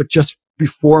fall, but just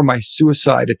before my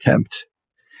suicide attempt.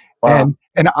 Wow.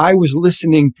 And I was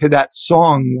listening to that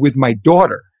song with my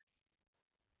daughter.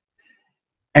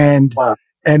 And wow.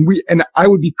 and I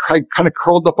would be kind of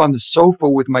curled up on the sofa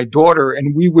with my daughter,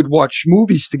 and we would watch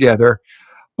movies together.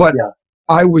 But yeah.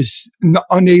 I was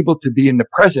unable to be in the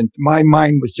present. My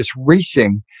mind was just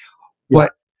racing. Yeah.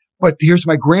 But here's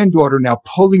my granddaughter now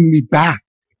pulling me back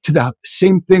to the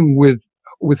same thing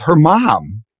with her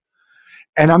mom.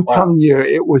 And I'm wow. telling you,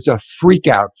 it was a freak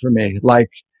out for me. Like,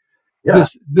 yeah.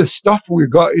 the stuff we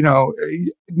got,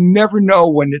 you never know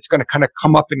when it's going to kind of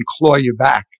come up and claw you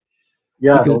back.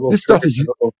 Yeah. This stuff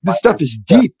is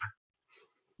deep.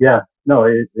 Yeah. No,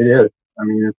 it is. I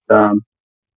mean, it's,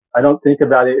 I don't think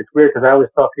about it. It's weird because I always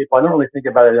tell people I don't really think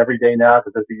about it every day now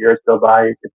because as the years go by,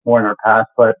 it's more in our past.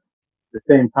 But at the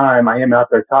same time, I am out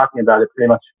there talking about it pretty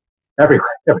much every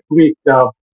week.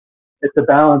 So it's a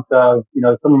balance of,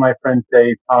 some of my friends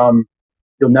say,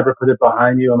 you'll never put it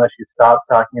behind you unless you stop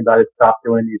talking about it, stop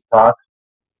doing these talks.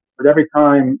 But every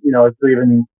time, it's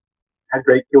even had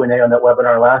great Q&A on that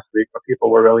webinar last week where people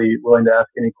were really willing to ask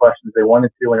any questions they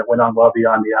wanted to, and it went on well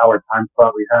beyond the hour time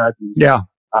slot we had. And, yeah.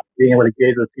 Being able to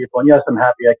engage with people. And yes, I'm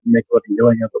happy I can make a living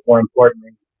doing it, but more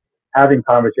importantly, having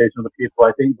conversations with people.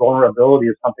 I think vulnerability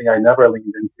is something I never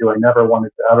leaned into. I never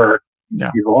wanted to ever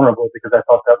be vulnerable because I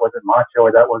felt that wasn't macho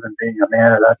or that wasn't being a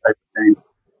man or that type of thing.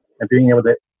 And being able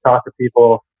to talk to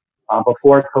people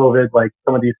before COVID, like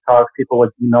some of these talks, people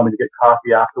would email me to get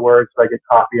coffee afterwards. So I get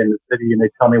coffee in the city and they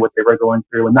tell me what they were going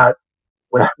through and not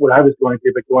what I was going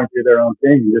through, but going through their own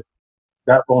thing. Just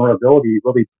that vulnerability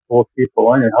really pulls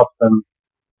people in and helps them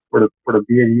sort of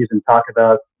be at ease and talk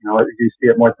about, you see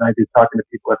it more than I do talking to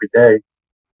people every day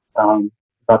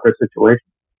about their situation.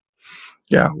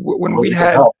 Yeah, when we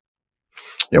had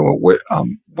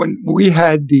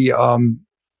the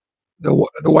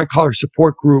White Collar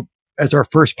Support Group as our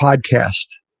first podcast,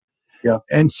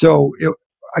 and so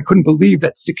I couldn't believe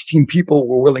that 16 people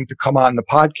were willing to come on the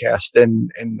podcast and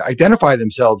identify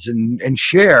themselves and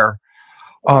share,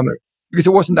 because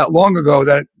it wasn't that long ago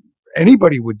that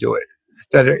anybody would do it.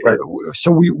 So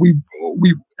we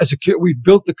as a kid, we've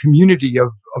built the community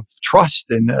of trust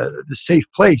and the safe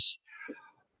place,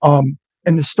 and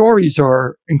the stories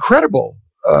are incredible.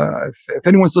 If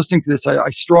anyone's listening to this, I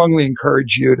strongly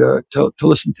encourage you to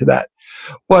listen to that.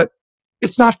 But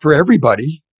it's not for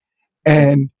everybody,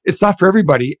 and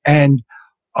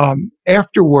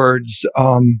afterwards,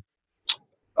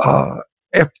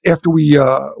 after we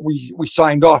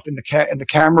signed off and the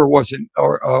camera wasn't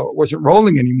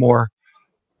rolling anymore.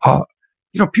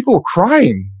 People were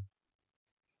crying.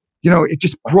 It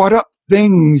just brought up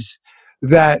things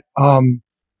that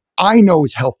I know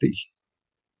is healthy.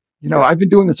 I've been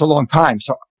doing this a long time,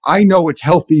 so I know it's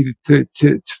healthy for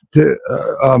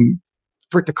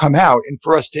it to come out and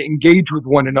for us to engage with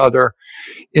one another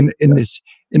in this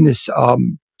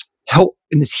help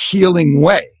in this healing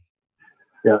way.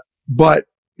 Yeah. But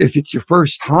if it's your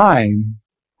first time,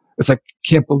 it's like,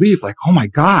 can't believe, like, oh my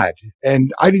God.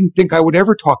 And I didn't think I would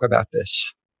ever talk about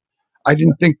this. I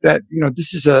didn't think that,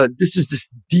 this is this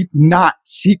deep knot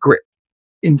secret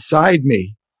inside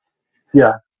me.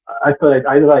 Yeah. I thought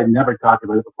I'd never talked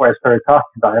about it before I started talking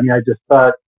about it. I mean, I just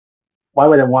thought, why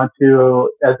would I want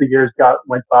to? As the years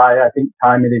went by, I think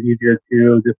time made it easier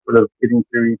too, just sort of getting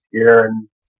through each year and,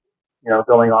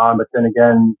 going on. But then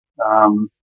again,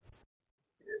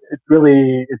 it's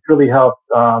really helped.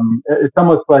 It's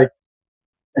almost like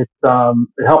it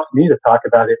helps me to talk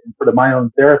about it and sort of my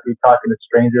own therapy, talking to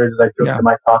strangers as I go to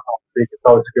my talk all week. It's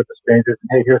always a group of strangers. And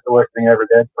hey, here's the worst thing I ever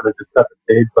did. Sort of just set the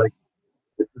stage, like,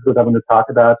 this is what I'm going to talk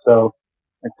about. So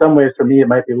in some ways for me, it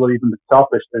might be a little even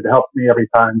selfish that it helps me every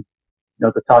time,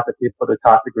 to talk to people, to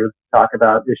talk to groups, to talk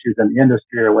about issues in the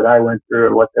industry or what I went through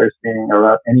or what they're seeing or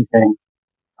about anything,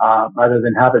 rather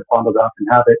than have it bundled up and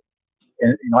have it.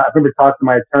 And, I remember talking to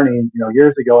my attorney,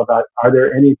 years ago about, are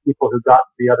there any people who got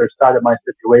to the other side of my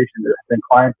situation that have been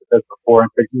clients of this before, and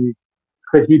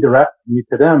could he direct me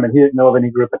to them? And he didn't know of any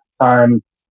group at the time,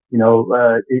 8,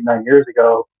 9 years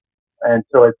ago. And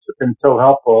so it's been so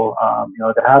helpful,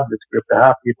 to have this group, to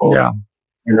have people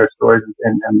in their stories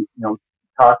and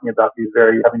talking about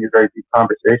having these very deep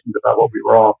conversations about what we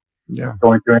were all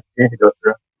going through and continuing to go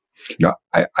through.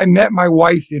 I met my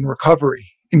wife in recovery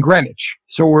in Greenwich.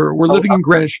 So we're living in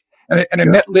Greenwich, and I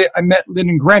met Lynn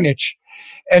in Greenwich,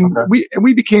 and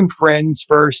we became friends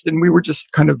first, and we were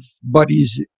just kind of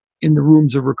buddies in the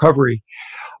rooms of recovery.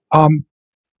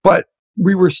 But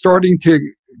we were starting to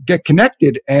get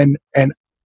connected, and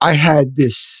I had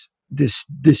this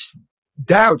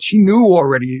doubt. She knew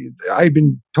already. I'd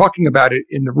been talking about it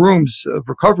in the rooms of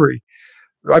recovery.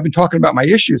 I've been talking about my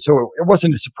issues, so it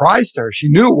wasn't a surprise to her. She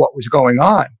knew what was going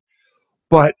on.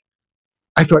 But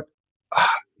I thought,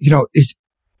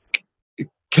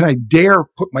 can I dare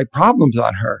put my problems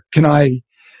on her? Can I?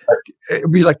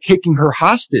 It'd be like taking her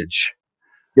hostage.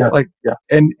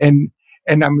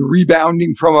 And I'm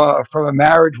rebounding from a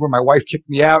marriage where my wife kicked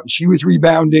me out and she was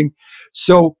rebounding.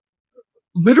 So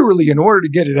literally, in order to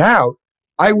get it out,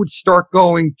 I would start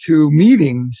going to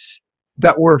meetings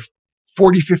that were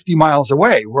 40, 50 miles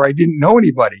away where I didn't know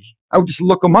anybody. I would just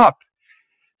look them up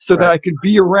so that I could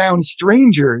be around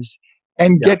strangers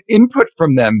and get input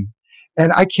from them.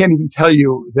 And I can't even tell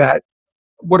you that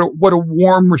what a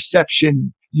warm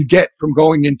reception you get from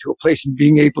going into a place and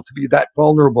being able to be that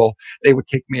vulnerable. They would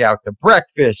take me out to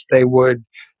breakfast. They would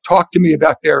talk to me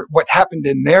about what happened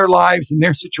in their lives and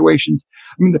their situations.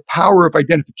 I mean, the power of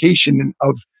identification and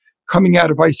of coming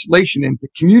out of isolation into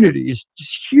community is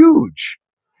just huge.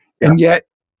 And yet,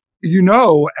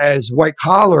 as white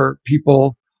collar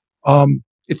people,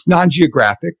 it's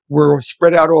non-geographic. We're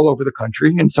spread out all over the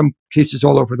country, in some cases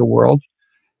all over the world,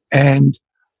 and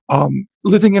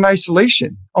living in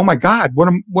isolation. Oh my God, what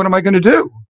am I going to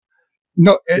do?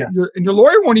 No, and your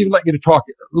lawyer won't even let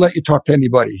you talk to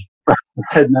anybody.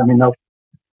 I mean, no,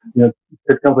 the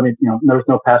company, there was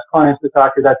no past clients to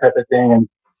talk to, that type of thing. And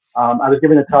I was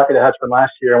giving a talk at a hedge fund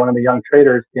last year. One of the young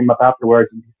traders came up afterwards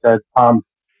and he said,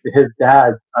 his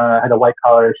dad had a white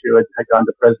collar issue, had gone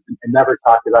to prison and never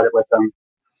talked about it with him.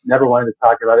 Never wanted to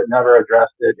talk about it, never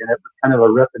addressed it. And it was kind of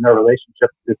a rift in their relationship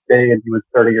to this day. And he was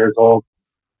 30 years old,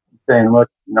 saying, look,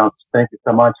 thank you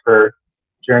so much for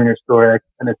sharing your story. I can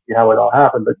kind of see how it all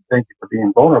happened, but thank you for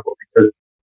being vulnerable, because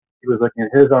he was looking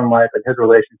at his own life and his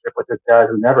relationship with his dad,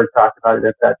 who never talked about it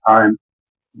at that time,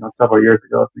 several years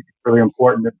ago. So it's really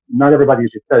important that not everybody,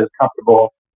 as you said, is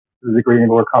comfortable to the degree that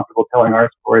we're comfortable telling our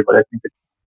story, but I think it's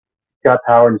got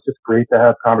power, and it's just great to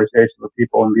have conversations with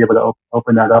people and be able to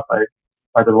open that up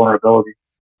by the vulnerability.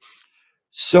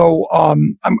 So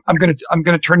I'm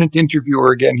gonna turn into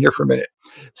interviewer again here for a minute.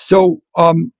 So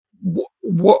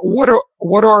what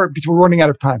are, because we're running out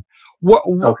of time. What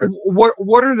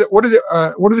are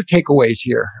the takeaways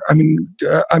here?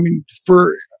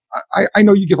 I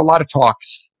know you give a lot of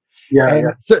talks.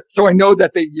 So I know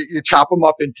that you chop them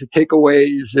up into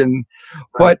takeaways,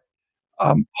 but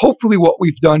hopefully what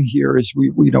we've done here is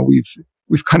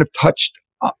we've kind of touched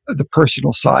the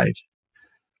personal side.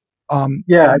 In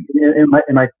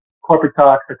my corporate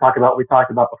talks, we talked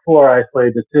about before,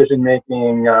 isolated decision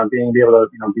making, being able to,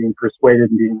 being persuaded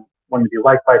and wanting to be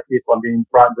liked by people, and being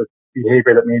brought into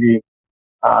behavior that maybe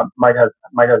might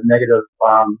have negative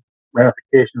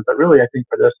ramifications. But really, I think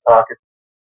for this talk, it's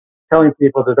telling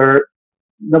people that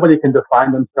nobody can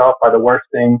define themselves by the worst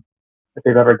thing that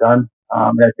they've ever done.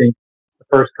 And I think the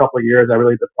first couple of years, I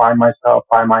really defined myself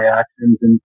by my actions,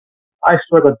 and I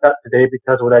struggle with that today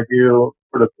because what I do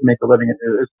sort of to make a living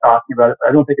is talking about it.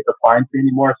 I don't think it defines me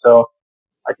anymore. So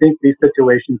I think these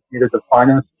situations either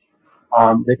define us,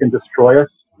 they can destroy us,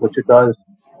 which it does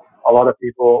a lot of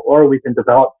people, or we can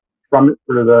develop from it,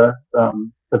 sort of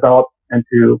develop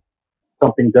into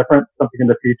something different, something in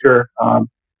the future.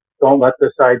 Don't let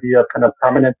this idea of kind of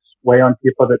permanence weigh on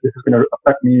people, that this is going to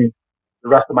affect me the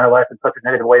rest of my life in such a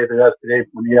negative way as it does today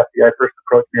when the FBI first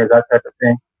approached me, or that type of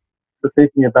thing. So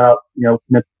thinking about, can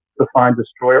it define,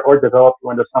 destroy, or develop you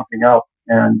into something else?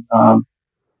 And,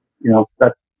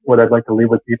 that's what I'd like to leave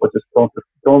with people. Just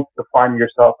don't define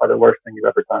yourself by the worst thing you've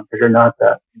ever done, because you're not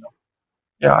that,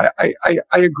 Yeah,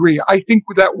 I agree. I think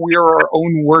that we are our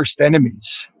own worst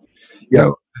enemies.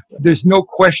 There's no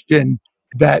question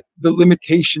that the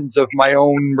limitations of my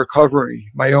own recovery,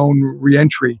 my own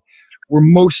reentry, were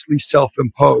mostly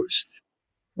self-imposed.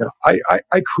 Yeah.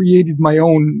 I created my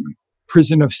own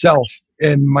prison of self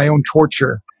and my own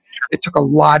torture. It took a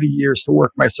lot of years to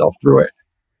work myself through it,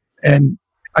 and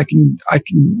I can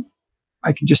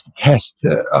just attest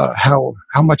to how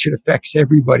much it affects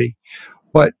everybody.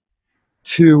 But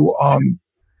to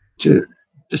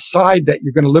decide that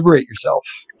you're going to liberate yourself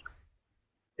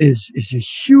is a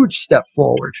huge step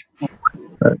forward.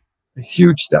 Right. A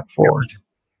huge step forward.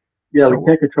 Yeah, So, we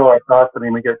can't control our thoughts. I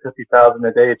mean, we get 50,000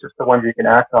 a day. It's just the ones you can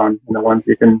act on and the ones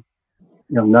you can,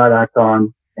 not act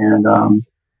on. And I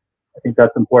think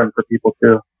that's important for people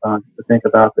too, to think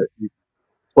about that.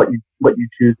 What you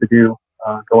choose to do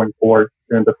going forward is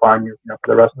going to define you, for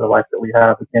the rest of the life that we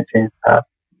have. We can't change the past.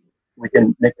 We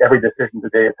can make every decision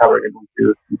today is how we're going to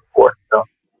move forward.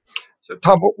 So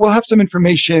Tom, we'll have some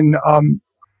information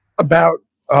about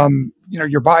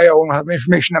your bio, and we'll have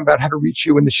information about how to reach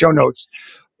you in the show notes.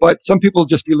 But some people will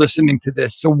just be listening to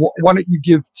this. So why don't you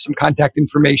give some contact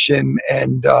information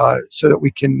and so that we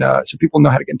can so people know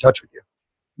how to get in touch with you.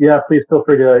 Yeah, please feel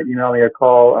free to email me or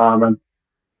call.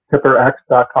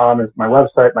 TipperX.com is my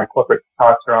website. My corporate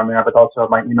talks are on there, but also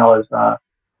my email is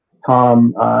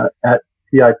Tom at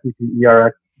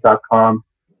TIPPERX.com.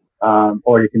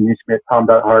 Or you can reach me at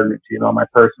tom.harden@gmail, my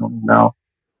personal email.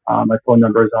 My phone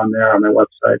number is on there on my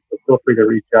website. So feel free to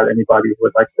reach out to anybody who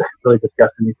would like to really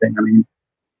discuss anything. I mean,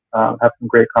 have some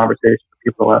great conversations with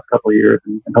people the last couple of years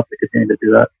and hope to continue to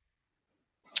do that.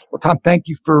 Well, Tom, thank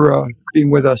you for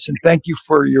being with us, and thank you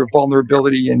for your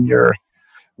vulnerability and your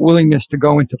willingness to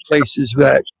go into places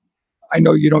that I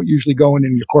know you don't usually go in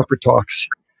your corporate talks.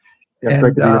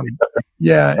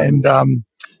 Yeah,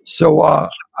 so I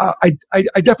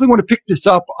definitely want to pick this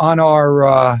up on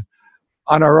our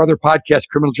other podcast,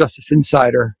 Criminal Justice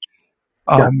Insider.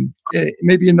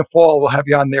 Maybe in the fall we'll have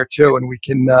you on there too, and we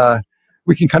can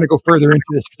kind of go further into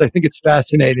this, because I think it's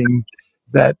fascinating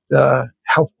that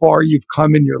how far you've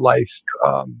come in your life.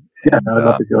 I'd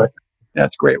love to do it.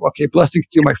 That's great. Okay, blessings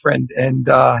to you, my friend, and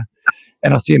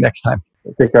I'll see you next time.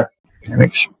 Take care.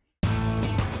 Thanks.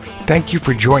 Thank you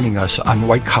for joining us on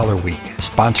White Collar Week,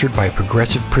 sponsored by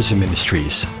Progressive Prison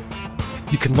Ministries.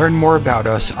 You can learn more about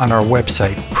us on our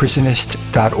website,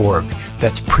 prisonist.org.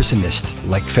 That's prisonist,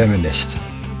 like feminist.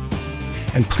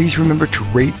 And please remember to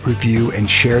rate, review, and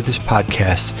share this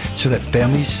podcast so that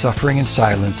families suffering in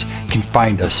silence can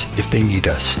find us if they need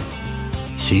us.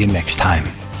 See you next time.